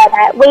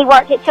 But we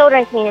worked at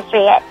children's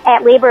ministry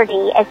at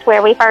Liberty. It's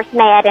where we first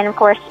met. And, of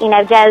course, you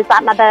know, Joe's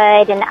like my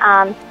bud.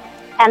 And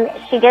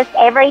She just,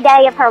 every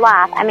day of her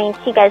life, I mean,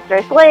 she goes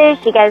through flu,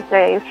 she goes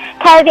through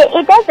COVID.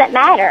 It doesn't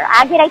matter.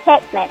 I get a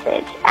text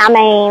message. I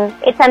mean,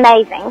 it's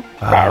amazing.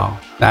 Wow,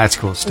 So, that's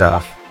cool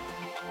stuff.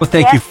 Well,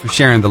 thank you for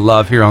sharing the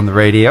love here on the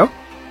radio.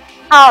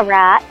 all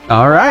right.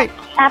 All right.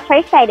 I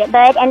appreciate it,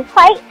 bud. And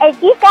play,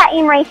 if you've got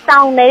Emery's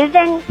song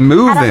Moving.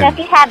 Moving. I don't know if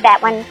you have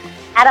that one.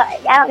 I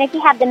don't know if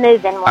you have the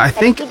Moving one. I but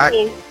think if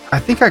you do, I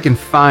think I can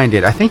find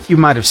it. I think you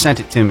might have sent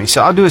it to me,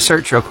 so I'll do a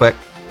search real quick.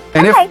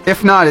 And Okay.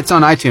 if not, it's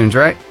on iTunes,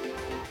 right?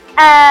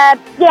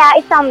 yeah,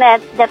 it's on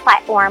the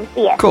platform.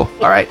 Yes. Cool.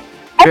 Yes. All right.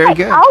 Very Okay,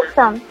 good.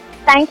 awesome.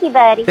 Thank you,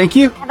 buddy. Thank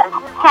you.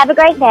 Have a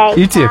great day.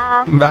 You too.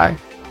 Bye. Bye.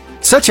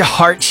 Such a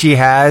heart she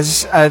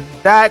has.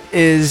 That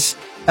is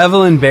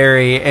Evelyn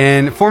Berry,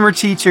 and former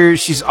teacher.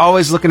 She's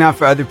always looking out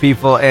for other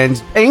people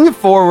and paying it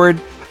forward.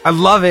 I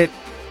love it.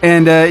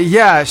 And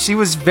yeah, she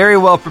was very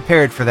well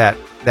prepared for that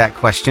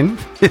question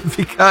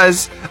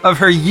because of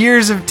her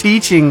years of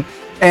teaching.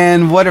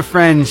 And what a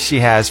friend she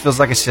has. Feels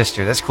like a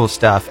sister. That's cool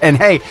stuff. And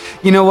hey,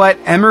 you know what?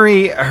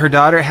 Emery, her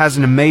daughter, has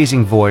an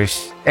amazing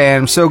voice.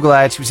 And I'm so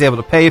glad she was able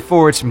to pay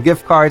forward some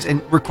gift cards and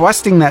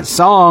requesting that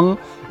song.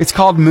 It's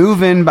called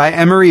Movin' by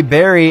Emery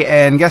Berry.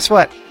 And guess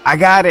what? I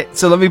got it.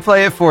 So let me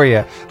play it for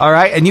you. All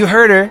right. And you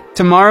heard her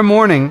tomorrow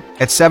morning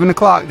at 7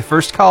 o'clock. The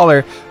first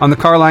caller on the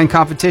car line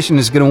competition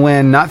is going to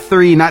win not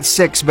 3, not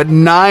 6, but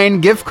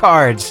 9 gift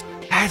cards.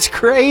 That's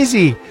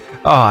crazy.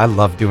 Oh, I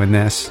love doing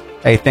this.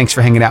 Hey, thanks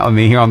for hanging out with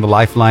me here on the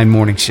Lifeline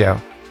Morning Show.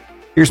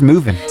 Here's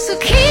Moving. So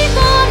keep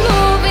on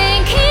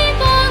moving, keep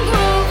on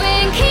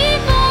grooving,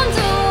 keep on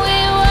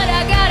doing what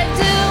I gotta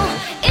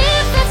do.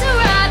 If that's the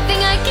right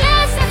thing, I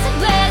guess that's a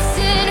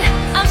blessing.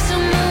 I'm still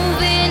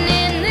moving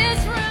in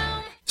this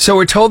room. So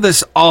we're told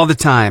this all the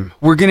time.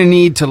 We're going to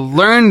need to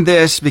learn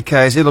this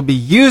because it'll be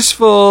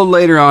useful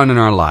later on in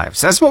our lives.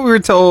 That's what we were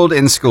told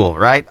in school,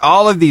 right?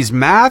 All of these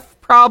math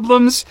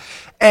problems.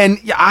 And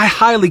I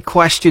highly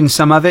question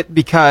some of it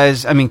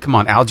because, I mean, come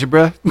on,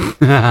 algebra.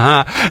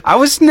 I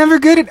was never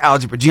good at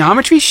algebra.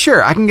 Geometry,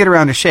 sure, I can get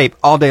around a shape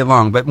all day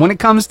long. But when it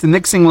comes to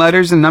mixing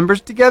letters and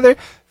numbers together,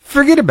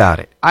 forget about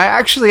it. I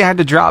actually had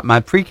to drop my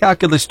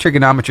pre-calculus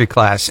trigonometry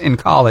class in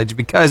college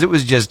because it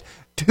was just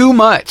too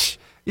much.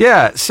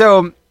 Yeah,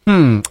 so,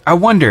 I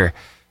wonder,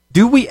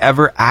 do we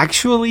ever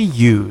actually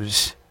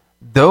use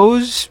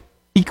those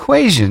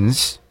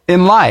equations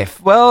in life?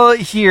 Well,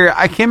 here,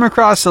 I came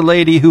across a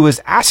lady who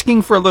was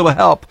asking for a little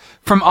help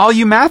from all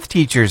you math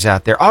teachers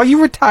out there, all you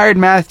retired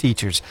math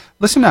teachers.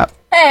 Listen up.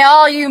 Hey,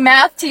 all you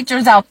math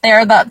teachers out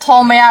there that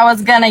told me I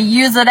was gonna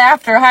use it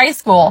after high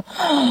school.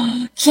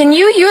 Can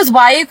you use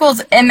y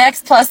equals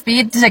mx plus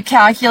b to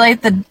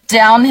calculate the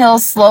downhill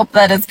slope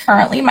that is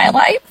currently my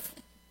life?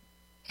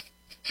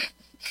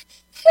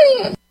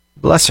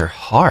 Bless her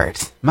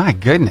heart. My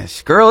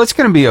goodness. Girl, it's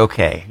going to be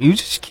okay. You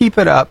just keep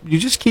it up. You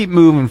just keep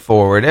moving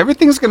forward.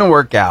 Everything's going to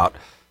work out.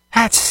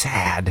 That's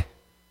sad.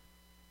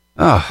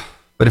 Oh,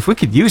 but if we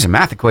could use a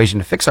math equation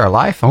to fix our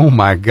life, oh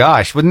my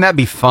gosh, wouldn't that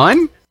be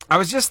fun? I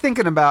was just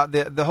thinking about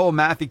the whole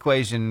math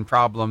equation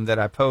problem that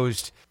I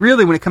posed.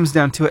 Really, when it comes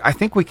down to it, I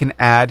think we can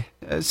add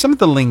some of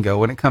the lingo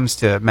when it comes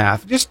to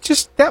math.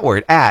 Just that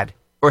word, add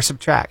or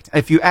subtract.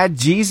 If you add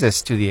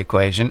Jesus to the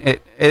equation,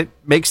 it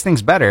makes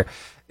things better.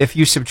 If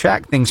you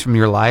subtract things from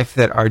your life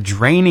that are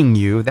draining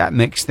you, that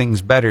makes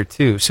things better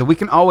too. So we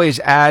can always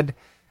add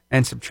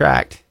and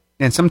subtract.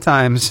 And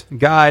sometimes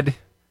God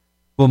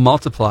will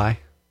multiply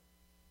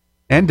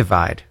and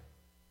divide.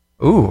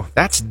 Ooh,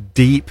 that's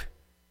deep.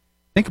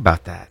 Think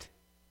about that.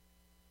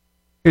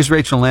 Here's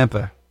Rachel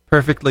Lampa,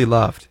 Perfectly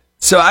Loved.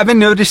 So I've been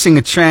noticing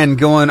a trend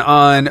going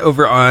on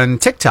over on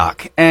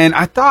TikTok, and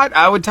I thought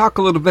I would talk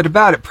a little bit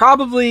about it.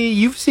 Probably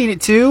you've seen it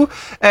too.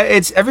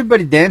 It's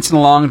everybody dancing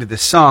along to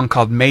this song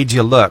called Made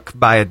You Look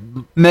by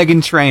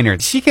Meghan Trainor.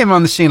 She came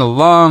on the scene a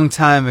long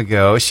time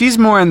ago. She's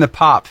more in the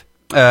pop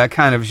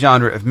kind of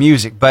genre of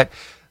music, but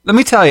let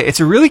me tell you, it's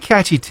a really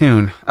catchy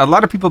tune. A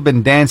lot of people have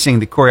been dancing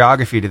the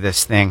choreography to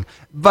this thing,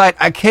 but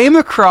I came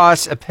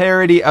across a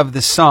parody of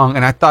the song,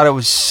 and I thought it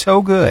was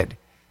so good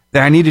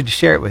that I needed to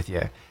share it with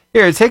you.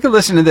 Here, take a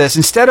listen to this.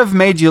 Instead of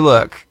Made You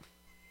Look,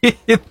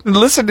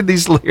 listen to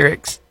these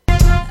lyrics.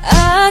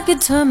 I could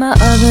turn my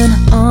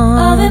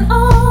oven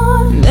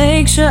on,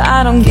 make sure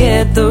I don't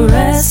get the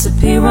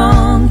recipe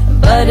wrong,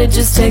 but it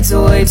just takes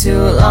way too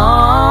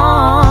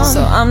long.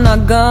 So I'm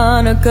not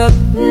gonna cook,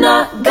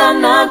 not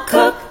gonna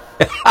cook.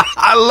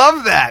 I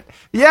love that.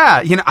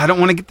 Yeah, I don't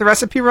want to get the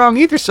recipe wrong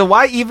either, so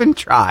why even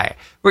try?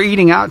 We're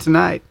eating out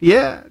tonight.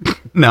 Yeah.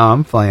 No,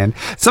 I'm playing.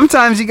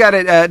 Sometimes you got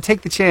to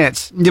take the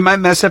chance. You might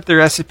mess up the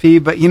recipe,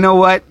 but you know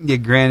what? You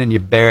grin and you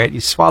bear it.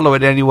 You swallow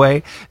it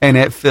anyway, and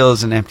it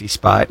fills an empty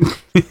spot.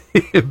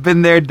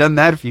 Been there, done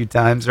that a few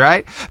times,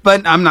 right?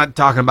 But I'm not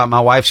talking about my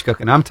wife's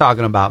cooking. I'm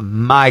talking about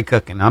my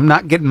cooking. I'm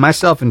not getting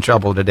myself in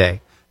trouble today.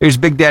 Here's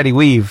Big Daddy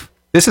Weave.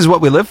 This is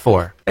what we live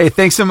for. Hey,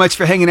 thanks so much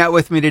for hanging out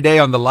with me today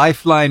on the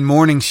Lifeline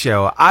Morning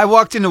Show. I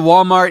walked into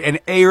Walmart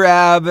and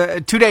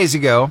Arab 2 days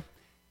ago,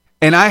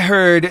 and I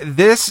heard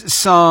this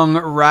song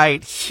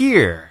right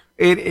here.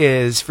 It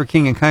is for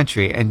King and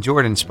Country and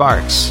Jordan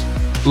Sparks.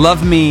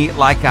 Love Me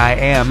Like I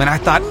Am. And I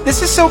thought,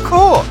 this is so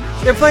cool.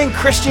 They're playing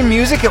Christian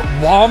music at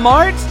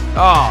Walmart?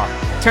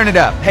 Oh, turn it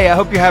up. Hey, I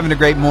hope you're having a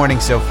great morning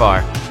so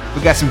far.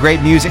 We got some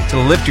great music to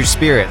lift your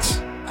spirits.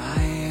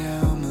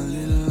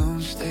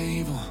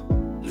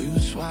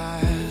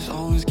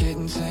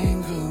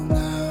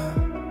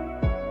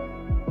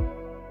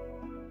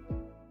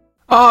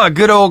 Oh, a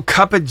good old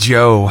cup of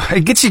Joe.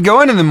 It gets you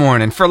going in the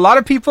morning. For a lot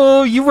of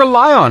people, you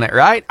rely on it,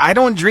 right? I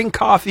don't drink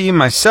coffee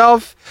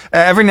myself.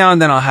 Every now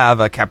and then I'll have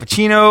a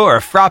cappuccino or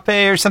a frappe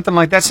or something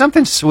like that,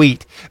 something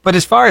sweet. But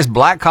as far as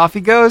black coffee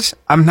goes,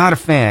 I'm not a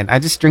fan. I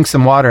just drink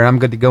some water and I'm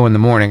good to go in the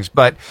mornings.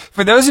 But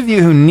for those of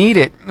you who need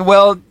it,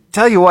 well,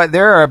 tell you what,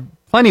 there are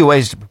plenty of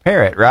ways to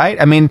prepare it, right?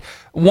 I mean,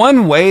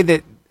 one way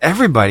that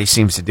everybody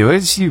seems to do it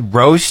is you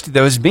roast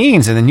those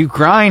beans and then you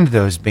grind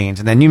those beans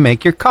and then you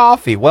make your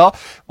coffee. Well,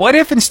 what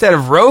if instead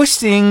of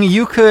roasting,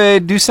 you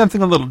could do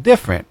something a little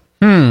different?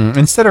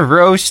 Instead of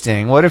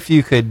roasting, what if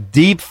you could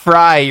deep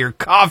fry your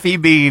coffee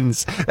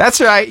beans?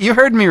 That's right, you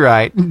heard me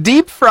right.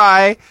 Deep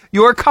fry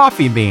your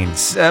coffee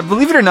beans.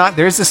 Believe it or not,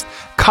 there's this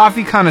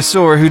coffee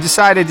connoisseur who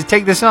decided to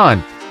take this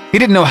on. He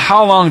didn't know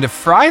how long to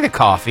fry the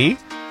coffee,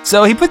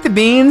 so he put the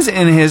beans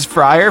in his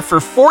fryer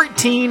for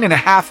 14 and a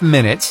half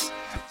minutes,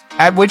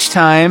 at which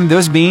time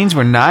those beans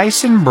were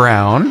nice and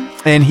brown,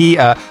 and he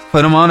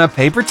put them on a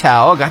paper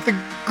towel, got the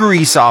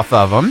grease off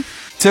of them,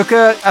 took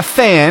a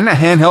fan, a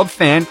handheld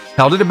fan,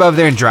 held it above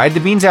there and dried the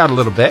beans out a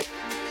little bit,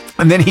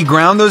 and then he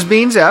ground those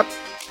beans up,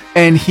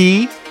 and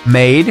he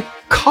made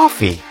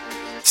coffee.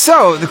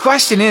 So the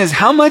question is,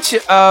 how much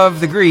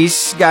of the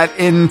grease got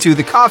into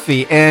the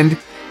coffee, and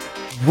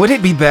would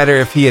it be better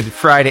if he had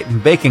fried it in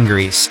bacon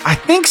grease? I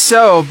think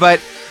so, but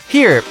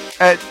here,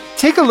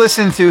 take a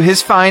listen to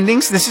his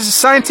findings. This is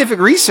scientific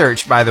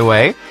research, by the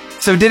way.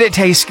 So did it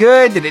taste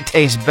good? Did it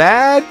taste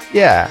bad?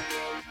 Yeah.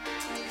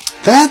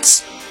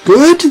 That's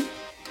good?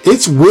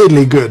 It's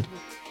weirdly good.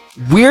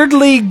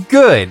 Weirdly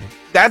good.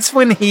 That's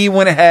when he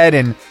went ahead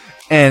and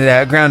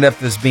ground up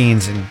those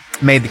beans and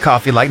made the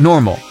coffee like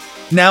normal.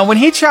 Now, when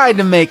he tried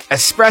to make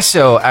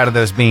espresso out of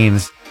those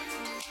beans,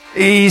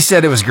 he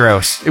said it was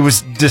gross. It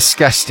was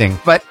disgusting.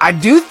 But I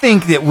do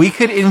think that we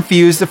could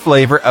infuse the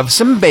flavor of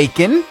some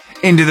bacon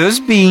into those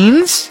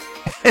beans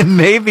and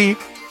maybe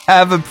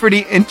have a pretty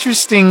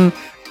interesting,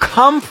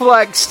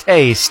 complex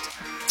taste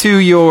to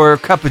your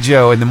cup of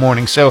Joe in the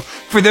morning. So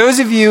for those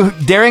of you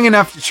daring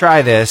enough to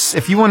try this,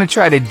 if you want to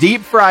try to deep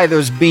fry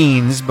those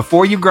beans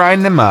before you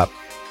grind them up,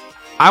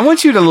 I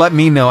want you to let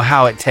me know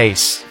how it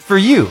tastes for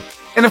you.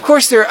 And of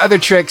course, there are other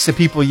tricks that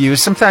people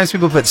use. Sometimes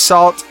people put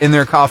salt in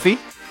their coffee.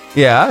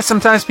 Yeah,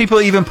 sometimes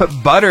people even put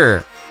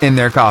butter in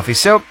their coffee.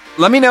 So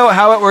let me know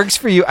how it works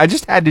for you. I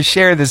just had to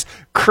share this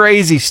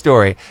crazy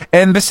story.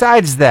 And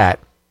besides that,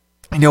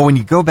 you know, when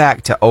you go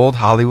back to old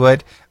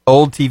Hollywood,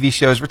 old TV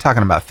shows, we're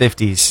talking about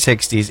 50s,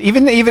 60s,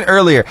 even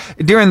earlier,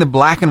 during the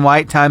black and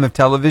white time of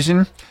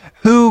television,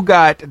 who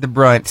got the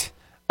brunt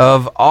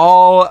of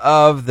all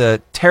of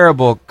the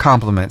terrible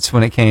compliments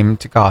when it came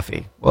to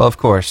coffee? Well, of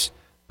course,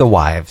 the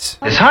wives.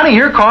 Honey,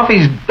 your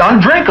coffee's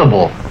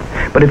undrinkable.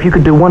 But if you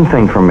could do one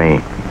thing for me.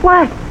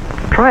 What?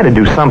 Try to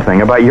do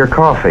something about your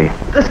coffee.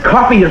 This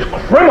coffee is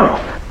criminal.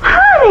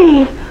 Honey,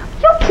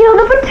 you killed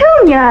the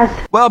petunias.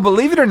 Well,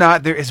 believe it or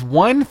not, there is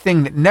one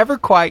thing that never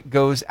quite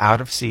goes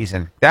out of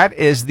season. That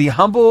is the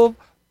humble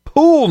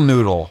pool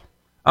noodle.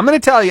 I'm going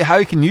to tell you how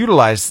you can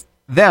utilize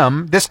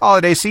them this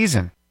holiday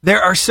season.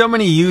 There are so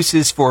many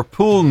uses for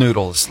pool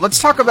noodles.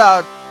 Let's talk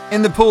about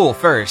in the pool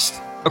first.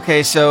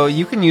 Okay, so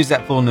you can use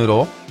that pool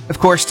noodle, of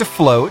course, to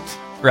float,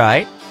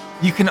 right?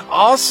 You can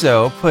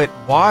also put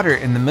water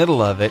in the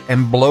middle of it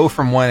and blow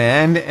from one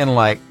end and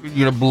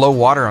blow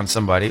water on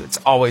somebody. It's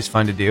always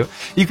fun to do.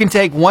 You can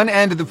take one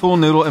end of the pool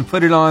noodle and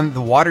put it on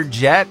the water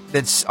jet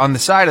that's on the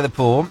side of the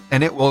pool,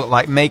 and it will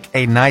make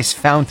a nice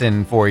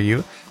fountain for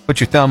you.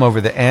 Put your thumb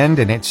over the end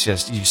and it's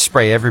just, you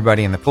spray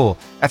everybody in the pool.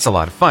 That's a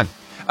lot of fun.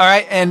 All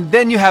right, and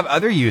then you have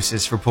other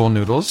uses for pool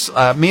noodles.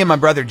 Me and my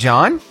brother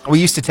John, we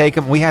used to take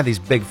them. We had these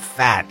big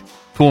fat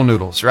pool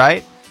noodles,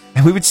 right?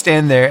 And we would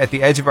stand there at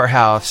the edge of our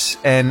house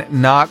and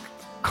knock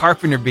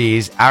carpenter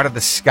bees out of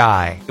the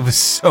sky. It was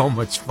so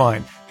much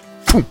fun.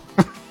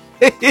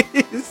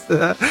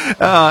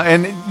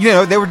 And, you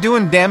know, they were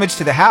doing damage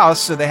to the house,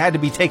 so they had to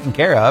be taken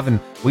care of. And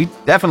we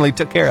definitely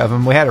took care of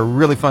them. We had a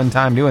really fun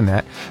time doing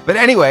that. But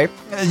anyway,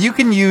 you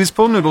can use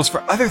pool noodles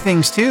for other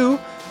things, too.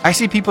 I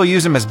see people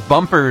use them as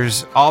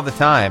bumpers all the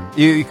time.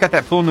 You cut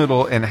that pool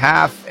noodle in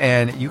half,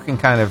 and you can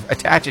kind of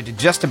attach it to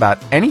just about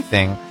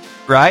anything.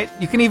 Right?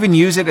 You can even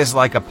use it as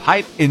like a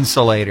pipe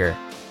insulator.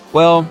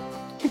 Well,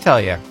 let me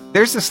tell you,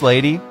 there's this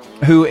lady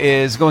who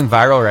is going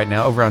viral right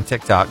now over on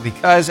TikTok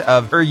because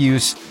of her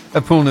use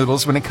of pool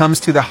noodles when it comes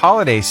to the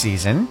holiday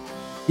season.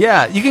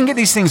 Yeah, you can get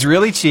these things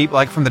really cheap,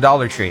 like from the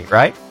Dollar Tree,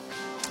 right?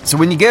 So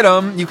when you get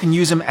them, you can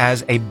use them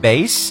as a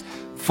base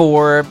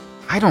for,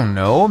 I don't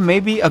know,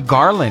 maybe a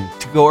garland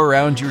to go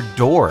around your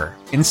door.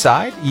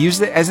 inside.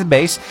 Use it as a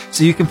base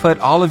so you can put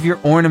all of your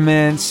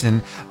ornaments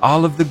and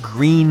all of the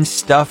green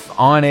stuff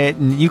on it.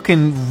 And you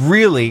can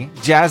really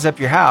jazz up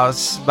your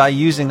house by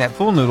using that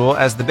pool noodle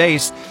as the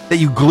base that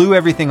you glue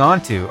everything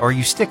onto or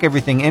you stick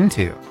everything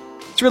into.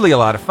 It's really a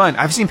lot of fun.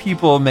 I've seen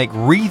people make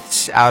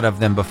wreaths out of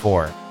them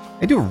before.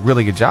 They do a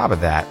really good job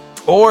of that.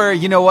 Or,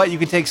 you know what? You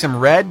could take some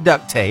red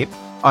duct tape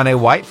on a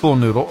white pool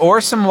noodle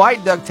or some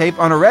white duct tape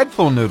on a red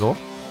pool noodle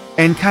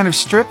and kind of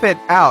strip it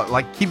out,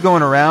 like keep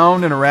going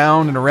around and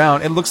around and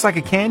around. It looks like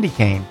a candy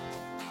cane.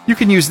 You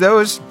can use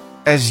those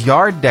as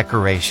yard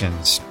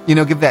decorations. You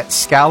know, give that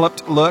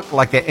scalloped look,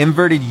 like an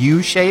inverted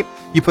U shape.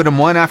 You put them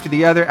one after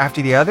the other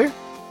after the other.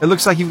 It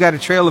looks like you've got a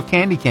trail of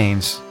candy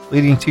canes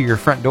leading to your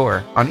front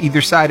door on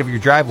either side of your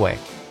driveway.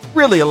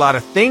 Really a lot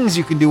of things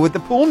you can do with the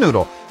pool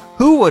noodle.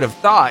 Who would have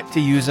thought to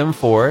use them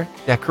for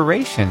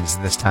decorations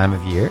this time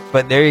of year?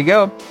 But there you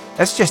go.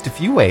 That's just a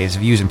few ways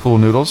of using pool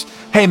noodles.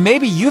 Hey,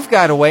 maybe you've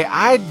got a way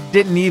I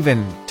didn't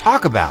even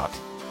talk about.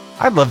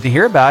 I'd love to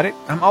hear about it.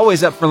 I'm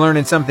always up for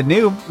learning something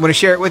new. Want to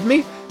share it with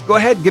me? Go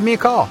ahead, give me a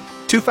call.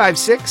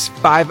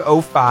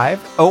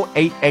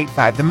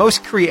 256-505-0885. The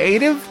most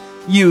creative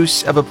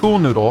use of a pool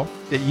noodle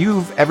that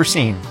you've ever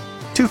seen.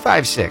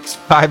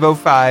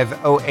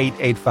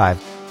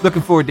 256-505-0885.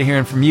 Looking forward to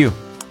hearing from you.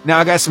 Now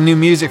I got some new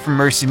music from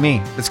Mercy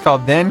Me. It's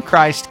called Then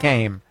Christ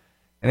Came.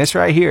 And it's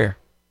right here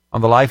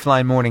on the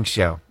Lifeline Morning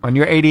Show on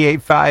your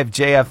 88.5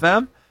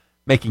 JFM,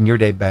 making your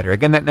day better.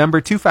 Again, that number,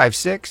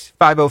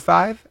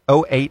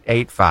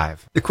 256-505-0885.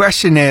 The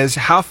question is,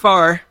 how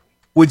far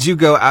would you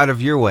go out of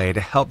your way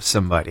to help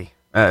somebody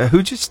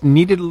who just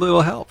needed a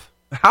little help?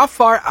 How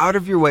far out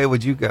of your way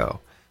would you go?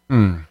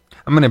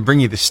 I'm going to bring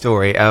you the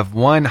story of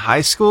one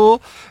high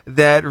school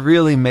that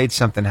really made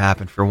something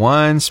happen for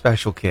one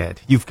special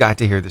kid. You've got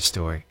to hear the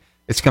story.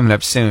 It's coming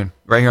up soon,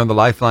 right here on the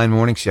Lifeline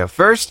Morning Show.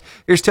 First,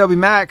 here's Toby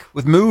Mac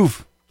with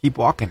Move. Keep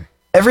walking.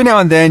 Every now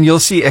and then, you'll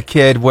see a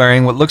kid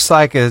wearing what looks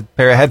like a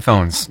pair of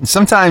headphones. And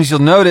sometimes you'll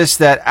notice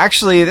that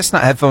actually, that's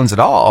not headphones at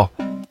all.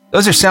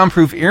 Those are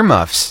soundproof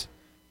earmuffs.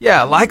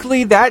 Yeah,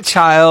 likely that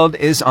child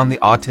is on the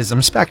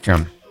autism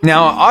spectrum.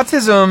 Now,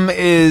 autism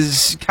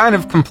is kind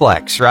of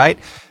complex, right?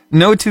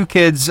 No two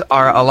kids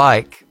are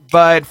alike,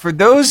 but for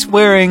those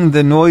wearing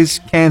the noise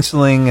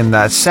canceling and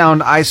the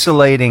sound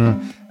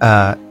isolating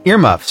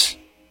earmuffs,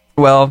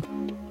 well,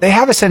 they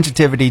have a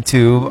sensitivity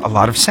to a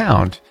lot of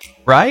sound,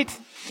 right?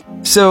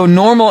 So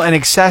normal and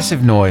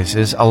excessive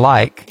noises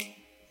alike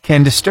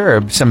can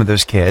disturb some of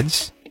those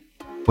kids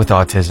with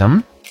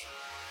autism.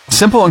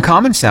 Simple and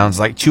common sounds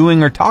like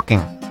chewing or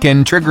talking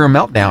can trigger a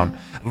meltdown.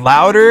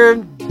 Louder,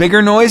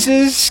 bigger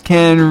noises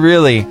can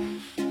really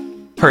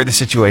hurt the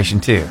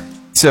situation too.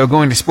 So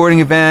going to sporting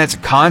events,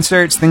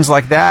 concerts, things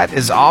like that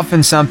is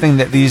often something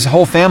that these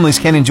whole families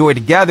can enjoy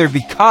together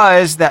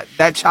because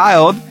that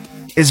child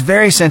is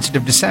very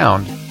sensitive to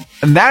sound.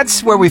 And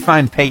that's where we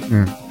find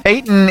Peyton.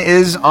 Peyton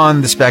is on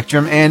the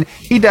spectrum and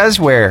he does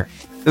wear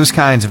those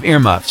kinds of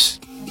earmuffs.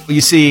 Well, you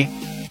see,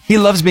 he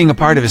loves being a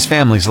part of his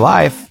family's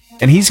life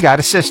and he's got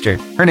a sister.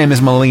 Her name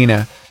is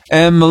Melina.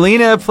 And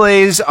Melina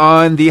plays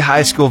on the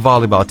high school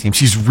volleyball team.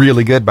 She's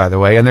really good, by the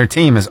way, and their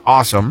team is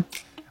awesome.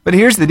 But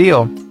here's the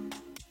deal.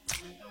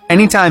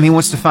 Anytime he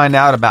wants to find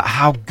out about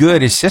how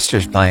good his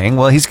sister's playing,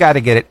 well, he's got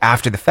to get it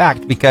after the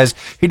fact because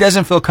he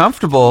doesn't feel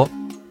comfortable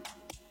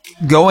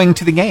going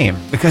to the game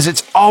because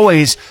it's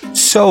always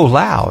so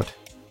loud.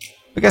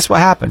 But guess what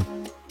happened?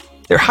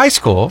 Their high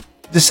school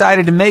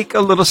decided to make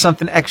a little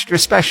something extra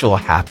special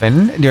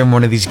happen during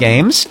one of these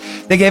games.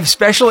 They gave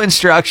special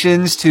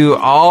instructions to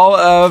all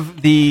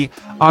of the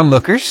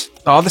onlookers,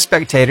 all the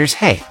spectators.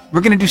 Hey,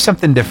 we're going to do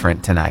something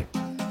different tonight.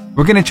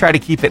 We're going to try to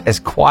keep it as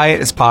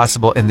quiet as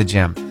possible in the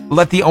gym.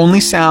 Let the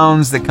only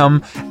sounds that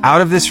come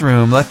out of this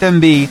room, let them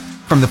be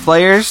from the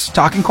players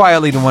talking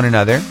quietly to one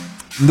another,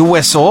 the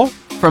whistle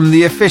from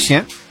the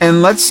officiant,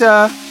 and let's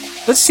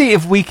see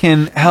if we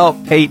can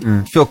help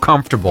Peyton feel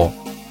comfortable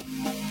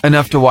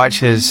enough to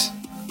watch his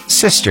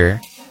sister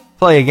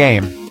play a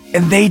game.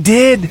 And they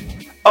did.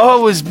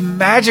 Oh, it was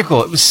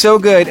magical. It was so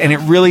good, and it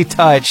really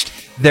touched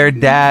their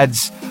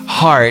dad's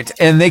heart.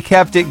 And they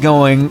kept it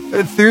going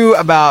through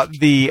about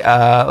the,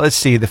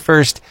 the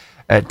first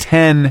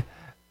 10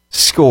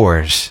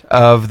 scores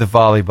of the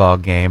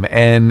volleyball game.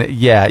 And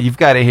yeah, you've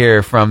got to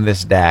hear from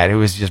this dad who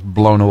was just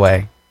blown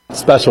away.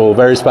 Special,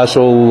 very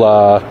special.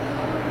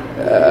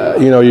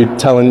 You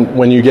telling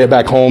when you get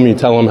back home, you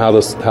tell them how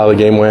the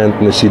game went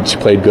and she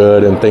played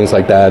good and things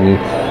like that.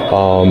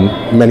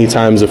 And many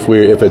times if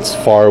it's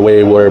far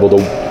away, we're able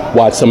to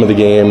watch some of the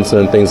games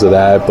and things of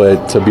that.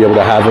 But to be able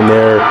to have them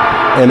there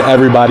and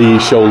everybody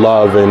show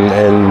love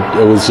and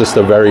it was just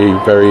a very,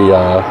 very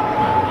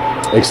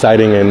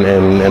exciting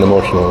and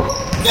emotional.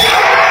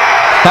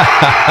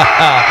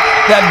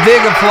 That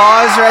big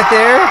applause right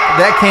there,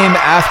 that came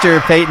after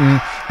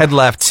Peyton had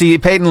left. See,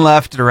 Peyton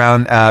left at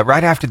around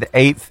right after the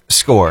 8th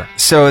score.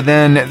 So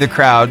then the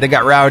crowd, they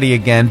got rowdy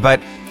again.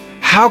 But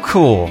how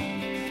cool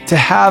to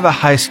have a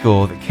high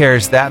school that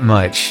cares that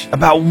much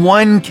about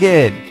one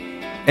kid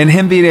and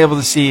him being able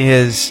to see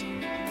his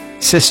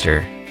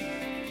sister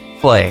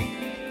play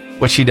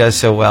what she does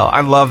so well.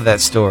 I love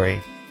that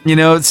story. You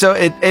know, so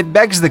it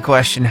begs the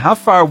question, how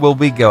far will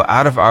we go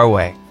out of our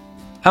way?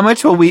 How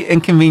much will we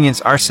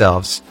inconvenience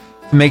ourselves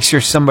to make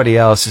sure somebody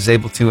else is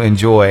able to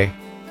enjoy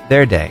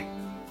their day?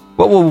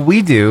 What will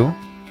we do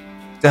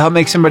to help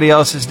make somebody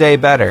else's day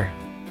better?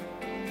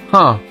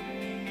 Huh.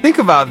 Think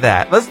about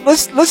that.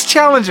 Let's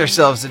challenge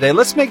ourselves today.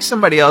 Let's make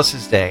somebody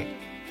else's day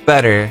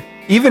better,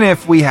 even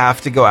if we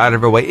have to go out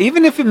of our way,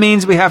 even if it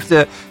means we have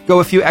to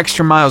go a few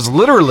extra miles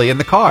literally in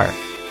the car.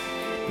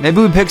 Maybe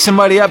we pick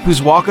somebody up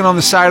who's walking on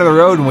the side of the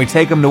road and we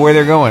take them to where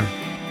they're going.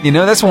 You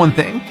know, that's one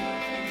thing.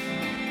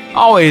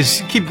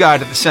 Always keep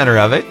God at the center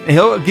of it.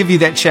 He'll give you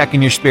that check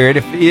in your spirit.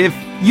 If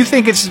you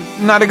think it's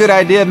not a good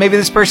idea, maybe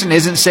this person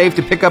isn't safe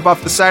to pick up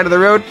off the side of the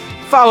road,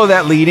 follow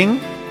that leading.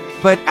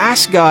 But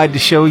ask God to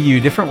show you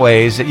different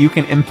ways that you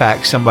can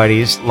impact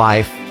somebody's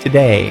life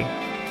today.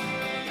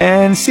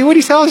 And see what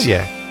he tells you.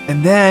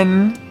 And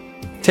then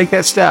take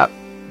that step.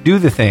 Do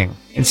the thing.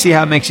 And see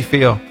how it makes you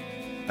feel.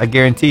 I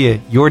guarantee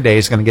you, your day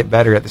is going to get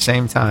better at the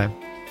same time.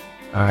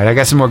 All right, I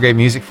got some more great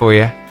music for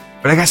you.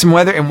 But I got some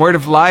weather and word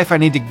of life I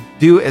need to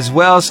do as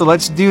well. So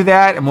let's do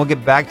that. And we'll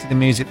get back to the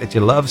music that you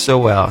love so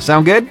well.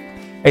 Sound good?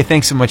 Hey,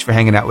 thanks so much for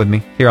hanging out with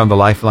me here on the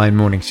Lifeline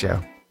Morning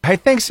Show. Hey,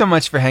 thanks so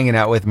much for hanging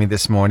out with me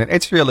this morning.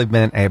 It's really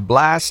been a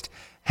blast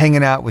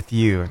hanging out with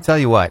you. I tell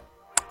you what,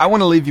 I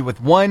want to leave you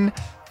with one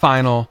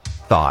final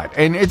thought.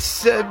 And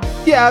it's,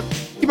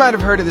 you might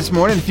have heard it this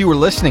morning if you were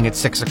listening at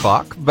 6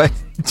 o'clock, but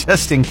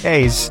just in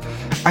case,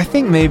 I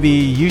think maybe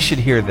you should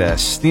hear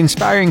this. The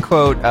inspiring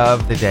quote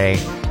of the day.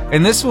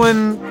 And this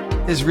one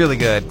is really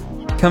good.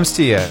 It comes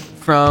to you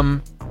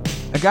from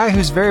a guy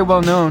who's very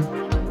well known,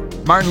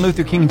 Martin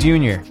Luther King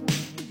Jr.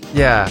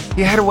 Yeah,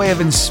 he had a way of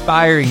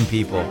inspiring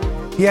people.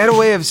 He had a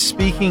way of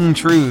speaking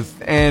truth,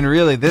 and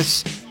really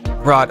this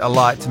brought a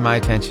lot to my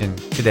attention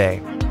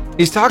today.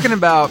 He's talking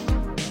about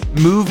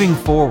moving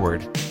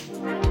forward.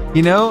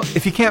 You know,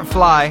 if you can't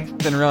fly,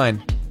 then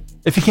run.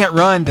 If you can't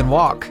run, then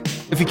walk.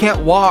 If you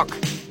can't walk,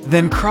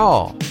 then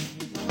crawl.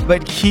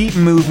 But keep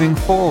moving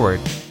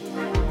forward.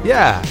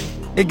 Yeah,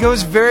 it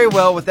goes very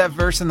well with that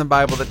verse in the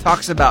Bible that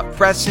talks about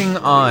pressing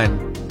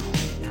on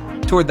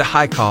toward the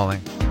high calling,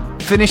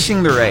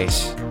 finishing the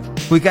race.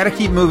 We got to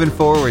keep moving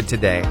forward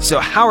today.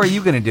 So how are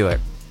you going to do it?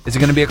 Is it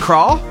going to be a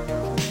crawl?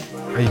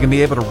 Are you going to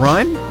be able to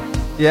run?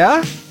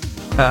 Yeah?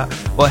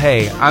 Well,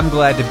 hey, I'm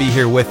glad to be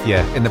here with you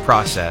in the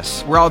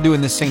process. We're all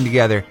doing this thing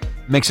together.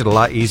 Makes it a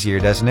lot easier,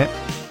 doesn't it?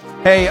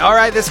 Hey, all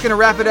right, that's going to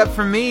wrap it up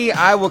for me.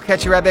 I will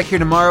catch you right back here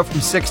tomorrow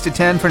from 6 to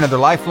 10 for another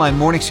Lifeline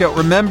Morning Show.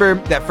 Remember,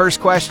 that first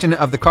question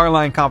of the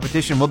Carline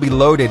competition will be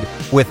loaded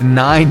with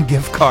 9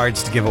 gift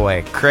cards to give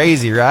away.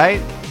 Crazy,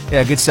 right?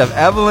 Yeah, good stuff.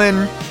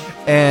 Evelyn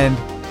and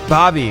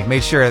Bobby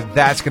made sure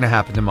that's going to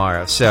happen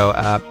tomorrow. So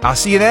I'll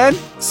see you then,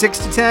 6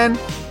 to 10.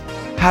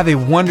 Have a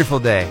wonderful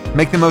day.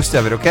 Make the most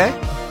of it, okay?